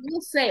 But Okay. I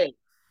will say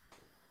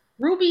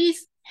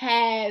Ruby's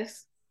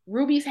has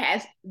Ruby's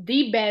has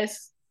the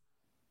best.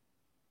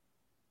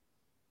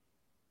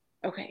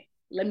 Okay,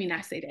 let me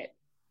not say that.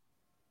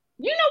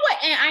 You know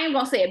what? And I ain't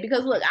gonna say it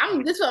because look,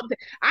 I'm this. What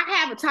I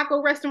have a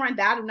taco restaurant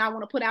that I do not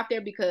want to put out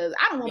there because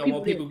I don't want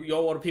people to. You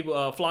don't want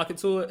people flocking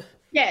to it.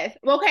 Yes,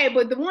 okay,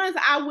 but the ones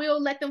I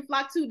will let them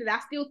flock to that I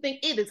still think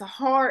it is a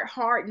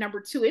hard number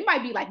two. It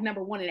might be like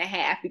number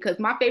 1.5 because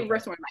my favorite Okay.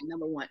 restaurant is like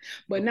number one,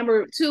 but Okay.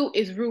 number two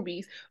is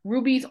Ruby's.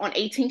 Ruby's on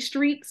 18th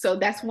Street, so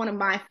that's one of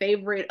my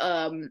favorite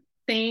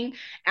thing.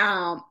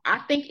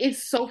 I think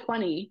it's so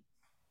funny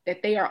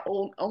that they are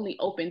only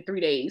open 3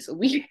 days a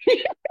week.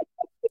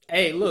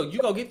 Hey, look, you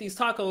go get these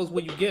tacos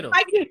when you get them.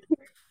 Like,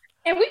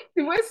 and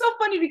it's so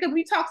funny because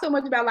we talk so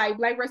much about like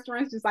black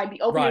restaurants just like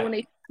be opening Right. when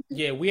they,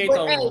 Yeah, we ain't the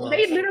but only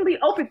hey, they ones. literally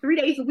open 3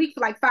 days a week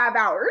for like 5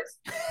 hours.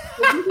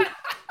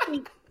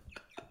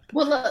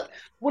 Well, look,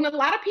 when a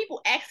lot of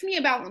people ask me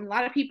about, a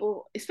lot of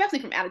people, especially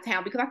from out of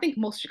town, because I think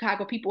most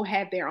Chicago people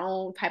have their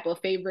own type of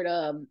favorite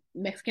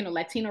Mexican or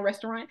Latino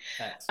restaurant.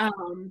 Facts.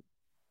 Um,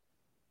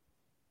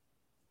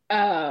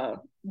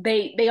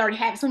 they already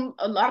have some.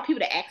 A lot of people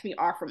that ask me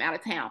are from out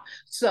of town,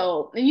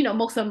 so and,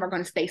 most of them are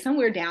going to stay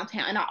somewhere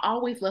downtown. And I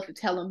always love to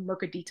tell them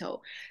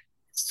Mercadito,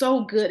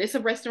 so good. It's a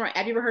restaurant.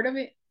 Have you ever heard of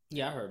it?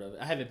 Yeah, I heard of it.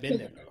 I haven't been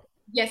there though.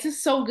 Yes,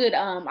 it's so good.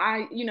 As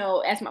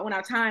when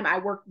our time I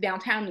worked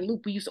downtown in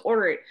Loop, we used to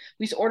order it.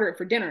 We used to order it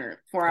for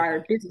dinner for Okay.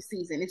 our busy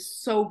season. It's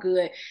so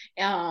good.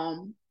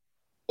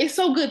 It's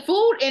so good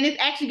food, and it's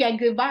actually got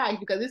good vibes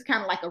because it's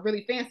kind of like a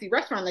really fancy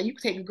restaurant. Like you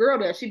could take a girl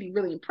there, she'd be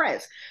really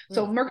impressed.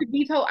 So Mm.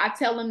 Mercadito, I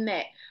tell them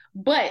that.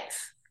 But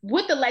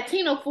with the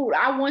Latino food,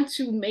 I want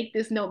to make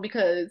this note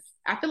because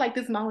I feel like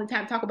this is my only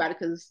time to talk about it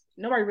because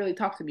nobody really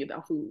talks to me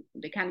about food.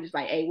 They kind of just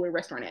like, hey, where a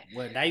restaurant at?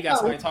 Well, now you got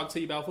somebody So to talk to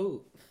you about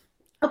food.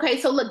 okay,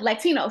 so look,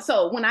 Latino.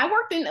 So when I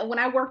worked in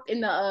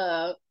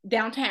the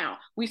downtown,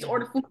 we used to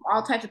order Hmm. food from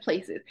all types of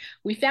places.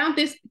 We found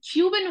this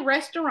Cuban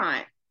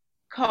restaurant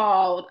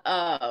called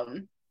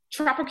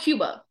Tropa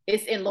Cuba.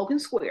 It's in Logan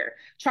Square,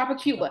 Tropa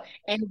Okay. Cuba,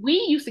 and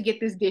we used to get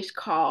this dish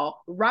called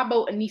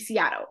rabo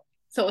iniciado.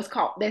 So it's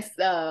called that's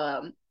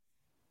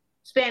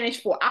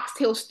Spanish for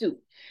oxtail stew.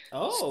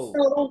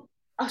 Oh.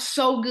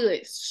 So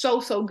good,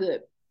 so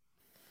good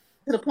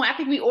to the point I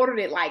think we ordered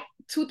it like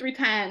 2 3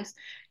 times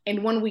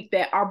in one week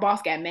that our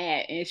boss got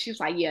mad and she was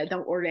like, yeah,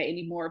 don't order that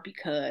anymore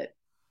because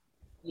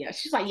yeah,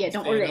 she's like, yeah,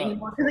 don't order Stand that up.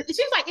 anymore because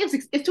she's like,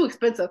 it's too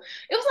expensive.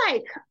 It was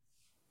like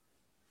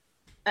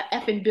a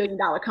effing $1 billion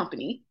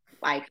company.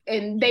 Like,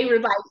 and they Yeah. were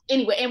like,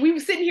 anyway, and we were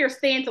sitting here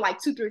staying till like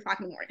 2 3 o'clock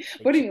in the morning.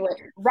 They But ch- anyway,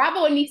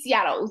 Rabo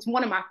Iniciado was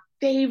one of my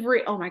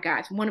favorite. Oh my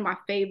gosh, one of my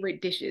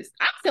favorite dishes.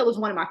 Oxtail is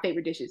one of my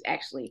favorite dishes.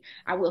 Actually,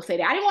 I will say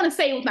that. I didn't want to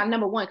say it was my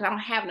number one because I don't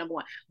have a number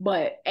one.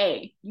 But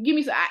hey, you give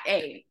me some.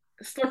 Hey,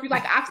 slurp you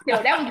like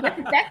oxtail.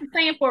 That's the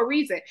saying for a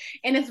reason.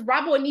 And it's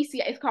Rabo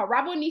Inicia. It's called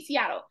Rabo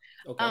Iniciado.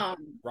 okay. Um,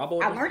 Rabo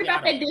I learned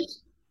about that Iniciado. dish.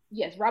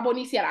 Yes, Rabo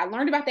Iniciado. I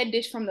learned about that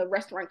dish from the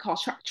restaurant called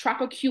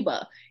Tropa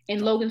Cuba in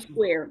Tropical Logan Cuba.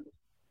 Square,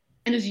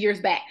 and it was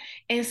years back.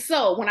 And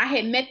so when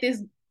I met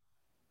this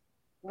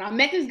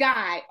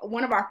guy,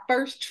 one of our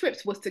first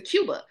trips was to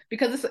Cuba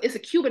because it's a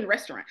Cuban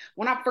restaurant.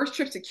 One of our first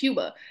trips to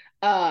Cuba,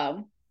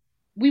 um,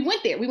 we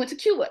went there. We went to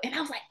Cuba, and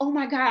I was like, "Oh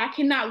my god, I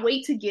cannot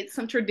wait to get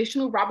some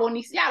traditional rabo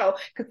iniciado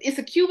because it's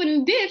a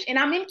Cuban dish, and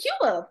I'm in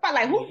Cuba." But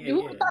like, Yeah, who yeah,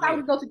 thought I yeah,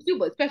 would go to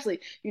Cuba, especially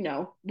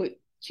with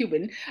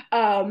Cuban?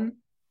 Um,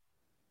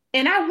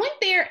 and I went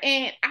there,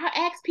 and I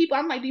asked people,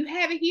 I'm like, "Do you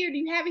have it here? Do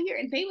you have it here?"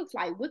 And they was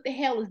like, "What the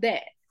hell is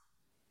that?"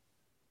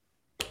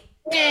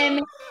 yeah.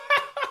 And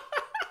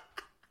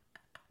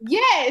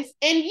yes,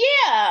 and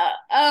yeah,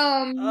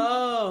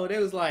 Oh, they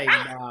was like,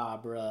 I,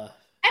 nah, bruh.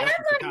 and That's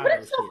some I'm like, but Chicago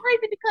it's so shit.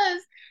 crazy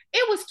because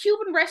it was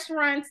Cuban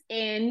restaurants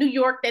in New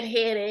York that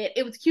had it.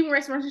 It was Cuban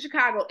restaurants in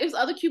Chicago. It was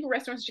other Cuban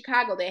restaurants in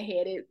Chicago that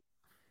had it.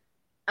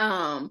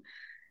 Um,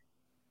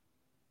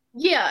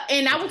 yeah,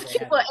 and I But was just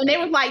ain't have Cuba, it in and they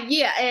was Cuba. like,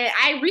 yeah. And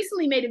I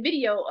recently made a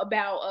video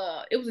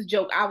about it was a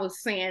joke. I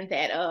was saying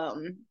that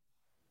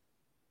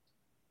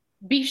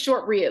beef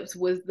short ribs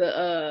was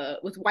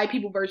white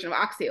people version of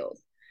oxtails.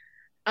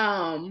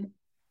 Um,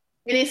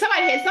 And then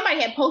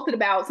somebody had posted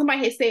about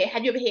somebody had said,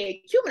 "Have you ever had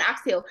Cuban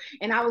oxtail?"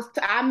 And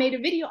I made a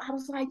video. I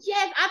was like,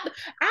 "Yes."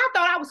 I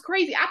thought I was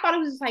crazy. I thought it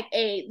was just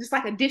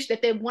like a dish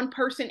that that one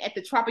person at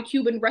the Tropic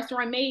Cuban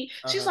restaurant made.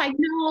 She's Uh-huh. like,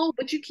 "No,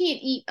 but you can't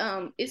eat.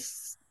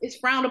 It's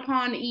frowned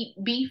upon to eat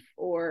beef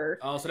or."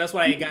 Oh, so that's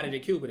why I ain't got it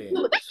in Cuba then.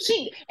 No, that's what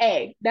she.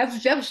 Hey,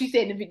 that's what she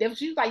said in the video.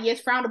 She was like,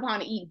 "Yes, frowned upon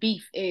to eat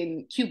beef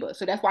in Cuba,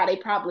 so that's why they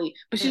probably."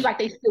 But she's Hmm. like,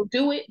 "They still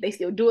do it. They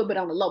still do it, but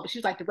on the low." But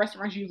she's like, "The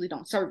restaurants usually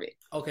don't serve it."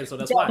 Okay, so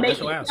that's They'll why. make That's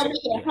your it. They'll answer.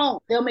 make it at Yeah. home.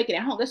 They'll make it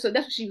at home. That's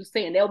what she was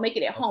saying. They'll make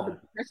it at home, Okay.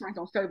 but restaurants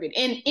don't serve it.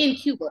 In Okay.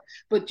 Cuba,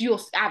 but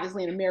you'll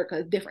obviously in America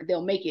it's different.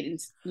 They'll make it and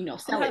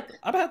sell it.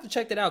 I'm gonna have to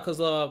check that out because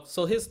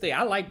so here's the thing.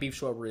 I like beef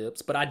short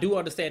ribs, but I do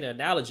understand the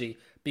analogy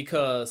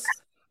because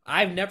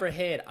I've never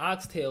had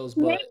oxtails,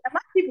 Yeah, but a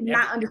lot of people every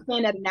not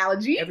understand that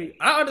analogy.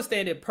 I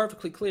understand it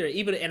perfectly clear.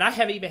 Even and I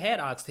haven't even had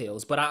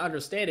oxtails, but I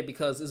understand it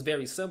because it's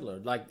very similar.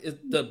 Like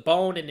the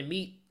bone and the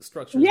meat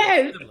structure is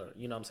very Yes. similar.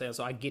 You know what I'm saying?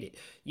 So I get it.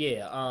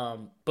 Yeah.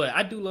 But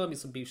I do love me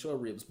some beef short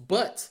ribs.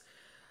 But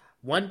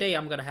one day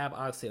I'm gonna have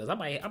oxtails. I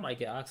might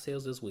get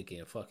oxtails this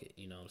weekend. Fuck it.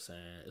 You know what I'm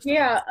saying? It's the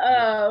Yeah.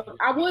 holiday.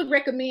 I would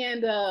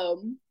recommend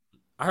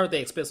I heard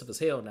they're expensive as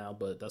hell now,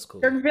 but that's cool.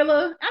 Turk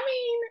Villa. I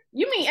mean,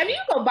 That's I mean, cool. you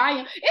go buy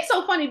them. It's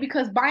so funny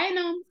because buying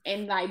them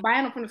and like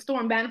buying them from the store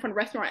and buying them from the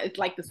restaurant is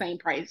like the same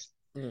price.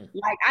 Mm,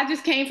 Like I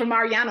just came from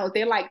Mariano's,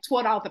 they're like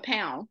 $12 a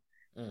pound.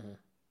 mm-hmm.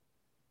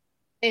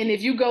 And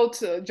if you go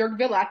to Jerk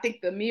Villa, I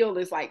think the meal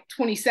is like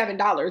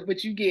 $27,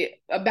 but you get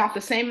about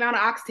the same amount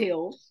of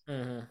oxtails.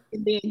 Mm-hmm.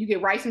 And then you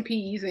get rice and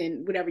peas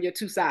and whatever your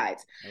two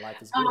sides. And life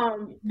is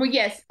good. But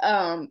yes,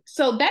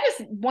 so that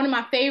is one of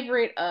my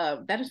favorite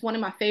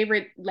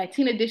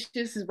Latina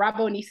dishes is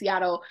rabo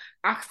iniciado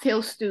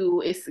oxtail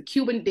stew. It's a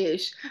Cuban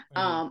dish.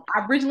 Mm-hmm.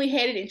 I originally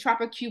had it in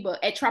Tropic Cuba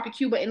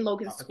in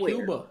Logan Tropic Square.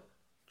 Cuba.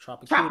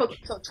 Tropic Cuba.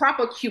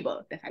 Tropic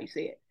Cuba, that's how you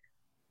say it.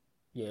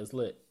 Yeah, it's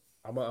lit.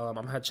 I'm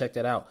gonna check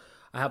that out.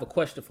 I have a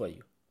question for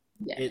you.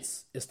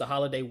 Yes. It's the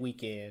holiday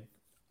weekend,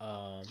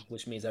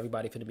 which means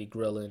everybody finna be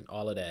grilling,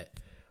 all of that.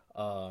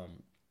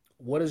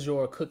 What is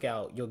your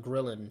cookout, your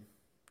grilling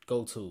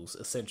go tos,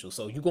 essential?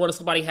 So you going to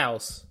somebody's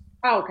house,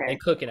 Oh, they okay.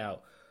 cooking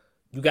out.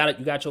 You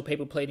got your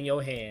paper plate in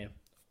your hand.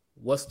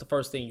 What's the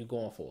first thing you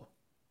going for?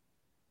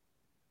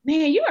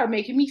 Man, you are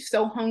making me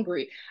so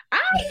hungry.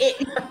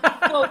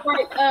 So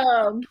like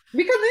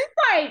because it's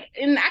like,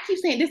 and I keep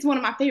saying this is one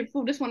of my favorite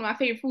food, this is one of my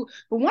favorite food,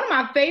 but one of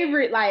my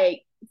favorite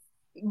like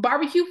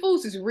barbecue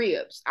foods is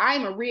ribs. I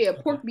am a rib.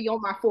 Okay. Pork be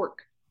on my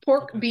fork.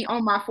 Pork Okay. be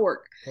on my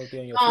fork. Pork be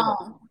on your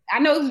fork. I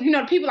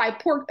know people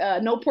like pork,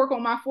 no pork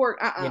on my fork.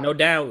 Yeah, no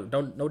down,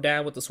 don't no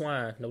down with the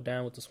swine. No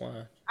down with the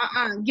swine.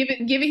 Give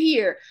it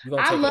here. You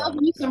gonna I take it love out.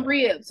 me some Got it.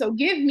 ribs. So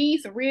give me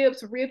some ribs,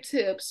 some rib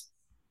tips.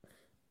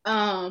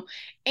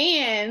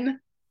 And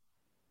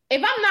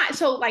if I'm not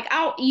so like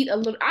I'll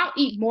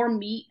eat more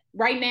meat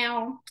right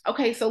now.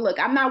 Okay, so look,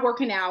 I'm not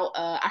working out.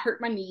 I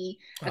hurt my knee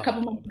a Oh,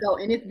 couple months ago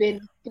and it's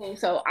been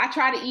so I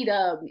try to eat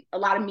a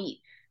lot of meat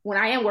when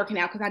I am working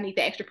out because I need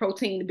the extra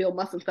protein to build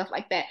muscle and stuff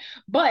like that.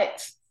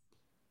 But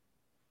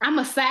I'm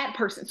a sad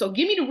person. So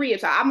give me the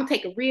ribs. I'm gonna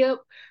take a rib.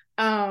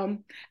 I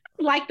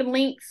like the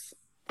links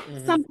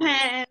mm-hmm.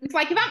 sometimes.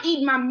 Like if I'm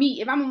eating my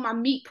meat, if I'm on my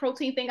meat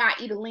protein thing, I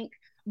eat a link.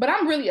 But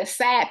I'm really a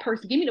sad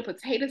person. Give me the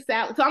potato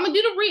salad. So I'm gonna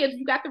do the ribs.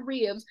 You got the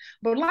ribs,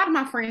 but a lot of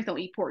my friends don't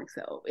eat pork.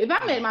 So if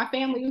I'm at Oh. my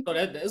family, So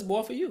that's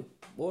more for you.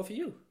 More for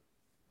you.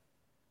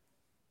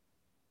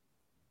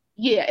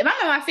 yeah. If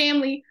I'm at my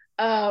family,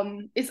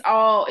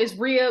 it's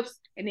ribs,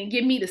 and then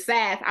give me the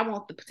sides. I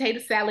want the potato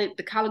salad,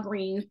 the collard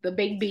greens, the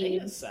baked Potato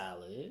beans.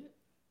 salad.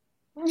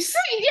 See,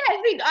 yeah,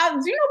 see, you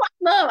know what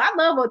I love? I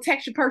love a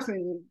texture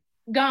person.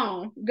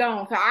 Gone,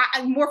 gone.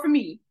 So more for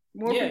me,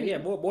 more for Yeah, me. yeah.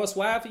 More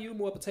swag for you,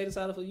 more potato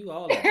salad for you,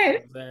 all that. You know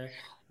what I'm saying?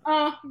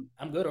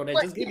 I'm good on that.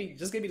 But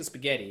Just give me the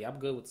spaghetti. I'm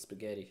good with the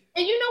spaghetti.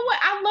 and you know what?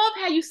 I love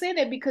how you say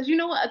that because you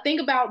know what? A thing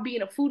about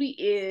being a foodie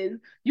is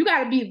you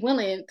got to be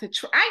willing to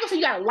try. I ain't gonna say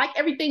you got to like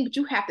everything, but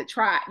you have to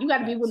try. You got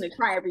to be Facts. willing to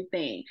try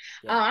everything.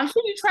 Yeah. I'm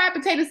sure you tried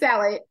potato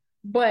salad, I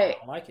but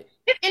don't like it.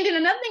 and then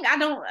another thing I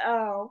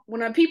don't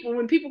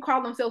when people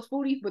call themselves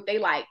foodies, but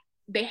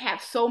they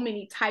have so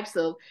many types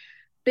of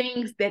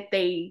things that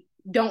they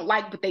don't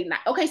like, but they not.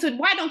 Okay, so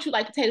why don't you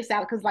like potato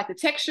salad? Because like the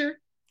texture.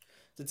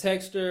 The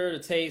texture, the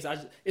taste.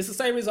 It's the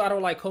same reason I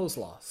don't like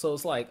coleslaw. So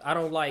it's like I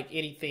don't like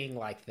anything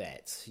like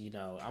that. You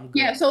know, I'm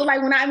Yeah, good. so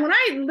like when I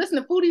listen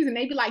to foodies and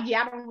they be like,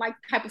 yeah, I don't like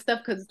the type of stuff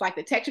because it's like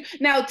the texture.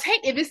 Now, if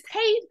it's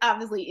taste,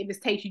 obviously, if it's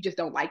taste, you just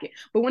don't like it.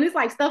 But when it's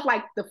like stuff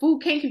like the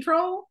food can't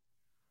control,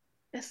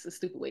 that's a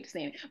stupid way to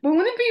say it. But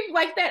when it be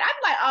like that,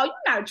 I'm like, oh,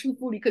 you're not a true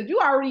foodie because you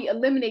already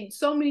eliminated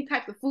so many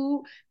types of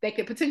food that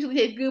could potentially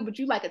taste good, but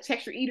you like a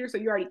texture eater, so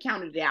you already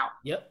counted it out.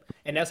 Yep.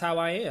 And that's how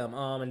I am.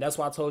 And that's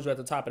why I told you at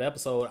the top of the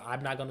episode,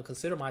 I'm not gonna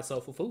consider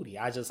myself a foodie.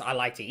 I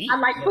like to I eat.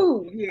 like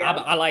food, yeah,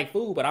 I like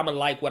food, but I'm gonna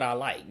like what I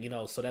like, you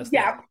know. So that's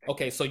that. yeah.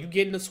 Okay, so you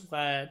getting the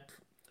swine,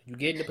 you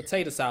getting the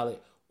potato salad.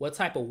 What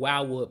type of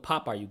Wildwood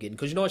Pop are you getting?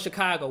 Because you know in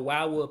Chicago,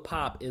 Wildwood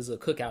Pop is a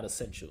cookout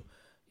essential.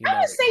 You I know,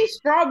 would say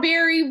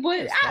strawberry, but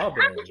yeah,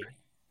 strawberry.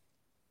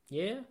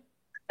 Yeah.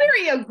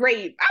 berry or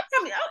grape.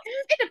 I mean,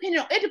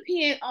 it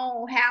depends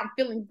on how I'm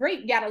feeling.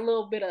 Grape got a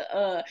little bit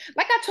of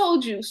like I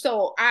told you.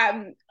 So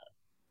I'm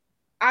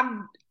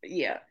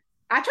yeah.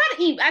 I try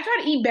to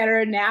eat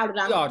better now that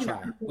We I'm all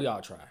try. We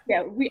all try.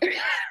 yeah We all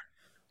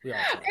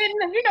try.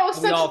 and And we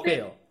such all thing.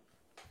 fail.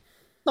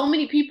 So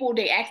many people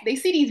they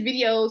see these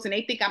videos and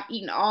they think I'm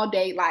eating all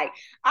day. Like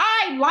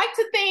I like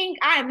to think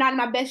I am not in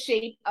my best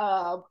shape.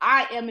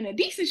 I am in a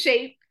decent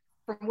shape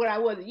from what I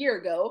was a year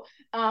ago.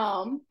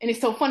 And it's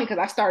so funny because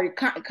I started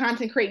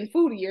content creating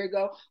food a year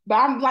ago, but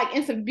I'm like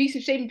in some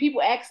decent shape. And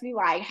people ask me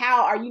like,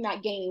 "How are you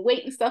not gaining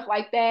weight and stuff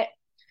like that?"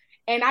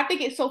 And I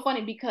think it's so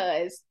funny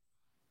because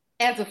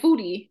as a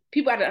foodie,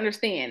 people have to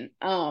understand.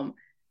 I'm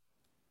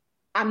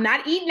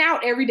not eating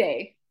out every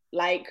day.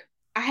 Like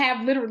I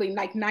have literally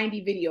like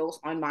 90 videos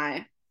on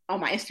my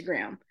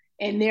Instagram,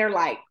 and they're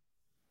like,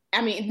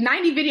 I mean,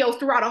 90 videos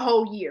throughout a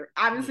whole year.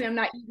 Obviously, Yeah. I'm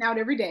not eating out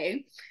every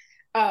day.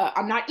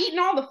 I'm not eating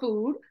all the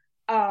food.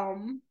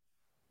 Um,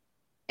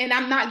 and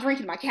I'm not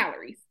drinking my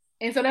calories.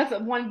 And so that's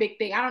one big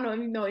thing. I don't know if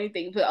you know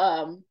anything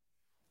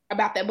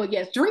about that, but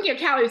yes, drinking your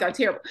calories are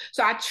terrible.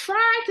 So I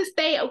try to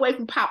stay away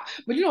from pop.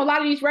 But you know, a lot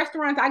of these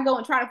restaurants I go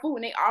and try the food,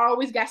 and they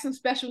always got some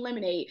special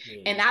lemonade.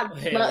 And Yeah. I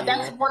Hell love yeah.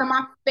 that's one of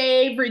my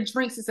favorite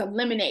drinks is a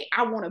lemonade.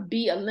 I want to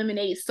be a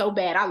lemonade so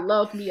bad. I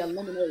love me a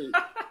lemonade.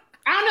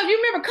 I don't know if you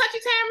remember Country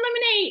Time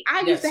lemonade.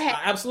 I used to Yes, have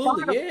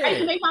absolutely. bottles. I used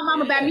to Yeah. make my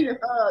mama buy Yeah. me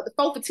the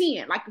 4 for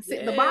 10, like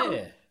the bottle.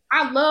 Yeah.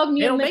 I love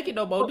me They a don't make it lemonade.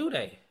 no more, do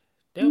they?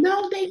 They don't make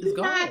No, it. they It's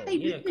do not. gone. They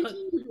Yeah.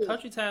 discontinued it.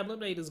 Country Time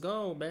Lemonade is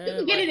gone, You man.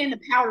 can get Like it in the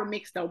powder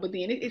mix though, but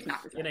then it's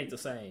not the it ain't same. the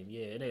same.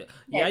 Yeah. It ain't.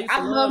 Yeah. I Yes, used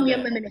to I love love me a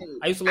that. lemonade.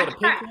 I used to love I the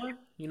try. pink one.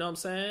 You know what I'm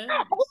saying?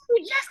 Oh,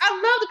 yes, I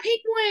love the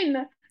pink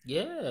one.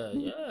 Yeah.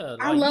 Yeah.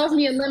 I Like love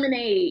me a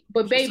lemonade, you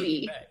but just took me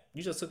baby, back.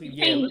 You just took me. you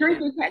Yeah. can't drink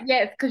Lemonade. your cat.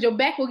 Yes, because your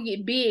back will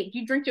get big.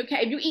 You drink your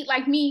cat. If you eat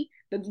like me,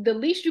 the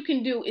least you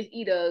can do is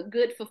eat a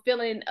good,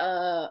 fulfilling,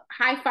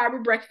 high fiber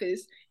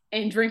breakfast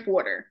and drink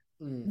water.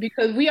 Mm.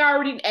 Because we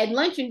already at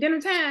lunch and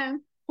dinner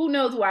time. Who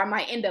knows where I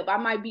might end up? I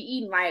might be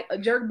eating like a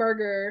jerk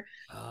burger,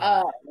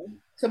 uh, Ah.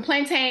 some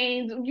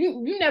plantains.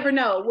 You never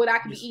know what I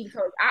could You, be eating.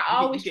 So I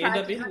you always can try end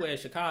to up anywhere in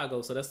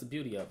Chicago, so that's the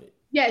beauty of it.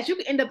 yes, you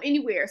can end up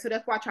anywhere. So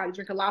that's why I try to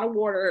drink a lot of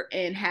water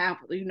and have,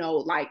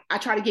 like I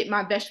try to get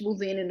my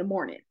vegetables in the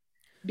morning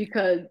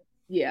because,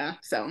 yeah.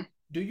 So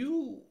Do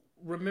you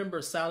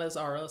remember Salads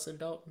R Us in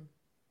Dalton?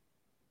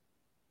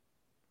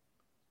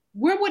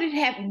 where would it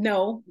have?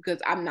 No, because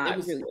I'm It not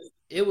was really.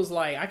 it was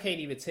like I can't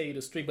even tell you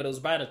the street, but it was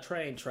by the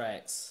train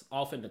tracks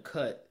off in the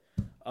cut,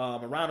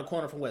 around the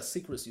corner from where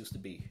Secrets used to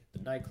be, the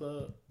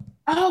nightclub.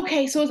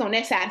 Okay, so it's on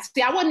that side.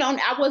 See, I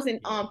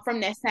wasn't Yeah, from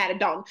that side of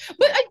Dalton.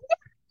 But yeah. you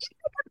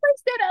know the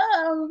place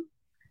that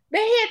they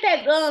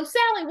had that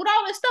salad with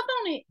all that stuff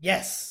on it.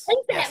 Yes, They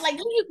used to have yes, like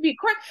they used to be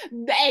crack.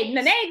 Hey,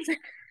 the names they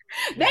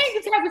yes.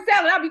 ain't the type of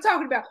salad I'll be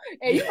talking about.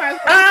 Hey, you might as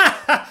well eat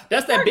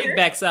That's that big burger.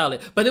 back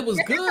salad, but it was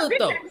That's a good big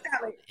though. time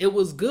salad. It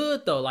was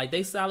good though. Like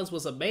they salads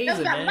was That's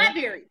amazing, got man.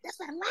 library. That's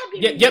got Yep,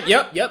 library yep, behind.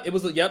 yep, yep. It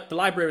was yep. The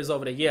library's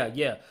over there. Yeah,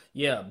 yeah,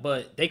 yeah.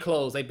 But they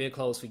closed. They've been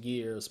closed for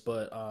years.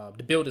 But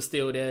the building's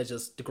still there.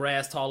 Just the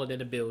grass taller than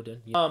the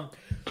building.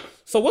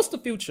 So what's the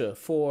future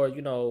for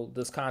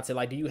this content?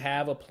 Like, do you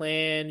have a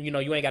plan? You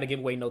ain't got to give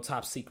away no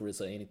top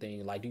secrets or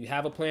anything. Like, do you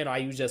have a plan, or are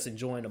you just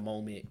enjoying the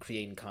moment,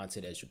 creating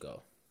content as you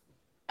go?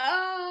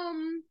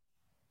 Um,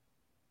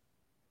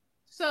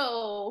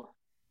 so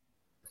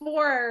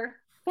for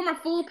my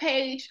full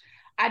page,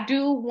 I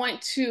do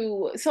want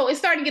to. So it's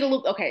starting to get a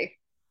little okay.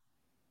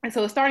 And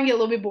so it's starting to get a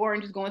little bit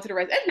boring just going to the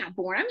rest. It's not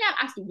boring. I mean,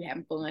 I still be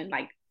having fun.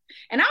 Like,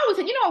 and I always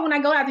say, when I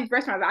go out to these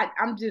restaurants,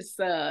 I'm just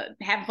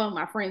having fun with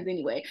my friends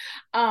anyway.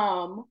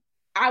 Um,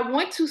 I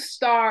want to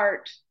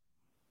start.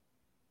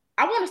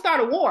 I want to start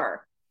a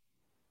war.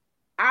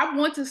 I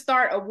want to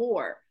start a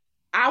war.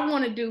 I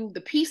want to do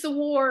the pizza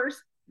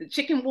wars, the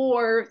chicken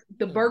wars,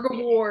 the Hmm. burger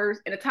wars,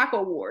 and the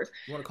taco wars.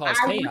 You want to cause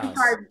I want to chaos?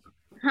 start,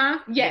 huh? You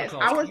want to Yes, cause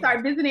I want to chaos?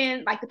 start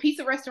visiting like the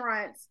pizza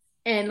restaurants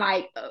in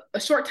like a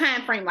short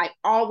time frame, like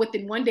all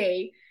within one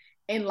day,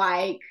 and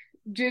like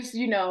just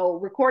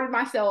recording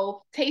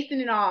myself, tasting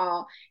it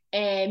all,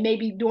 and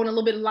maybe doing a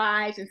little bit of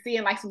lives and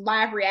seeing like some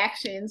live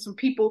reactions from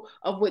people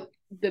of what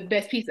the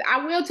best pizza.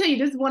 I will tell you,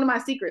 this is one of my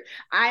secrets.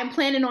 I am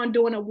planning on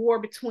doing a war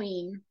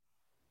between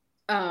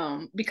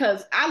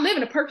because I live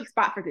in a perfect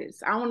spot for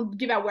this. I don't want to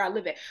give out where I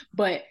live at,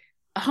 but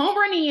a home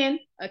run inn,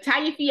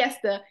 Italian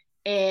Fiesta,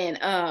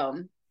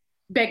 and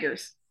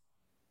Beggars.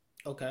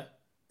 Okay.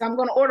 So I'm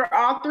going to order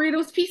all three of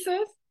those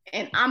pizzas,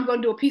 and I'm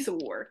going to do a pizza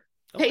war,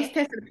 Okay. taste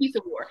test of the pizza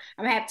war.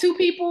 I'm gonna have two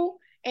people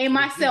and For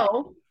the group.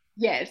 myself.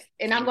 Yes,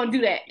 and I'm going to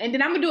do that, and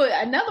then I'm going to do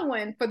another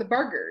one for the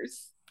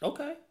burgers.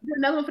 Okay. Do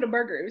another one for the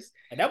burgers.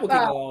 And that one can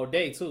Uh, go all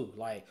day too.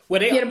 Like, well,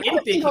 they yeah, the burgers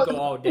anything can go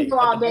all can day, go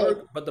but all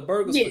day. the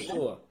burgers for Yeah,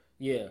 sure.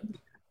 Yeah.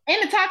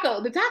 and the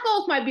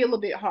tacos might be a little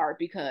bit hard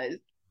because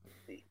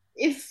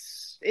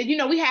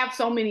we have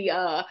so many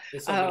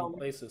There's so many um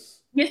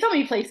places. yeah, so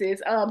many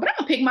places. But I'm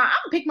gonna pick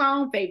my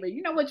own favorite.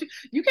 You know what,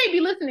 you can't be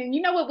listening.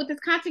 You know what, with this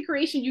content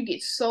creation, you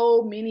get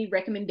so many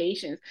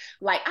recommendations.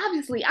 Like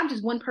obviously I'm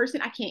just one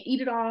person. I can't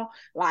eat it all.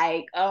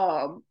 Like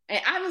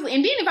and obviously,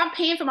 and then if I'm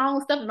paying for my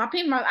own stuff, if I'm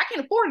paying for I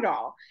can't afford it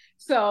all.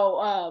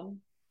 So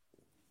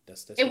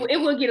That's it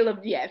real. will get a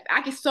little, yes.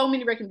 I get so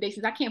many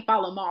recommendations. I can't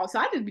follow them all. So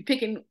I just be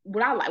picking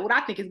what I like, what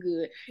I think is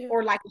good. Yeah.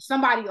 Or like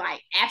somebody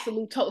like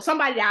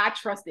somebody that I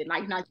trusted,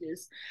 like not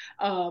just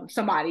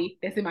somebody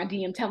that's in my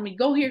DM telling me,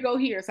 go here, go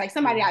here. It's like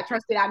somebody I Mhm.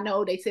 trusted, I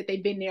know they said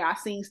they've been there, I've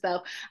seen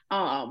stuff.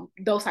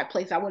 Those type of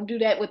places. I want to do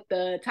that with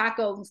the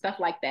tacos and stuff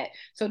like that.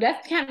 So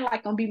that's kind of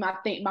like gonna be my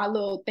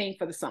little thing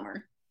for the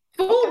summer.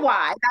 Food Okay.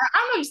 wise, I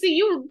don't know. You see,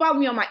 you follow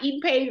me on my eating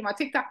page, my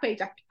TikTok page.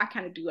 I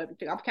kind of do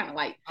everything. I'm kind of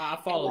like, I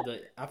follow the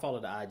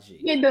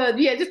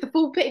IG. just the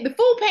food page. The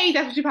food page,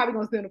 that's what you're probably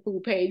gonna see on the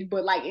food page.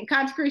 But like in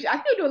content creation, I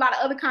still do a lot of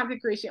other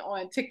content creation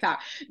on TikTok.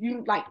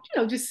 You like,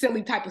 just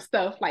silly type of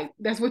stuff. Like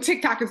that's what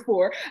TikTok is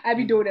for. I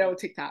be doing that on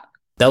TikTok.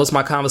 That was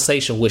my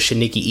conversation with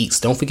Shanikky Eats.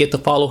 Don't forget to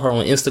follow her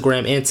on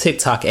Instagram and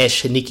TikTok at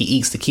Shanikky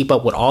Eats to keep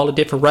up with all the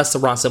different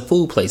restaurants and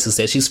food places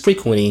that she's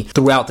frequenting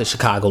throughout the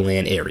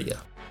Chicagoland area.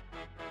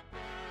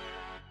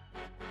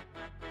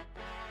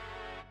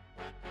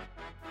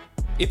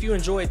 If you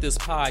enjoyed this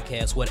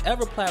podcast,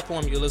 whatever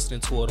platform you're listening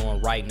to it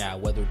on right now,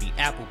 whether it be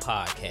Apple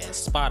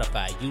Podcasts,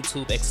 Spotify,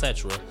 YouTube,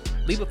 etc.,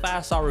 leave a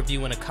 5-star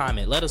review and a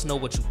comment. Let us know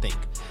what you think.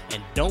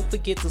 And don't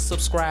forget to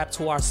subscribe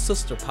to our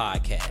sister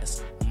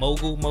podcast,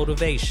 Mogul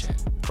Motivation,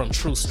 from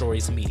True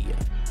Stories Media.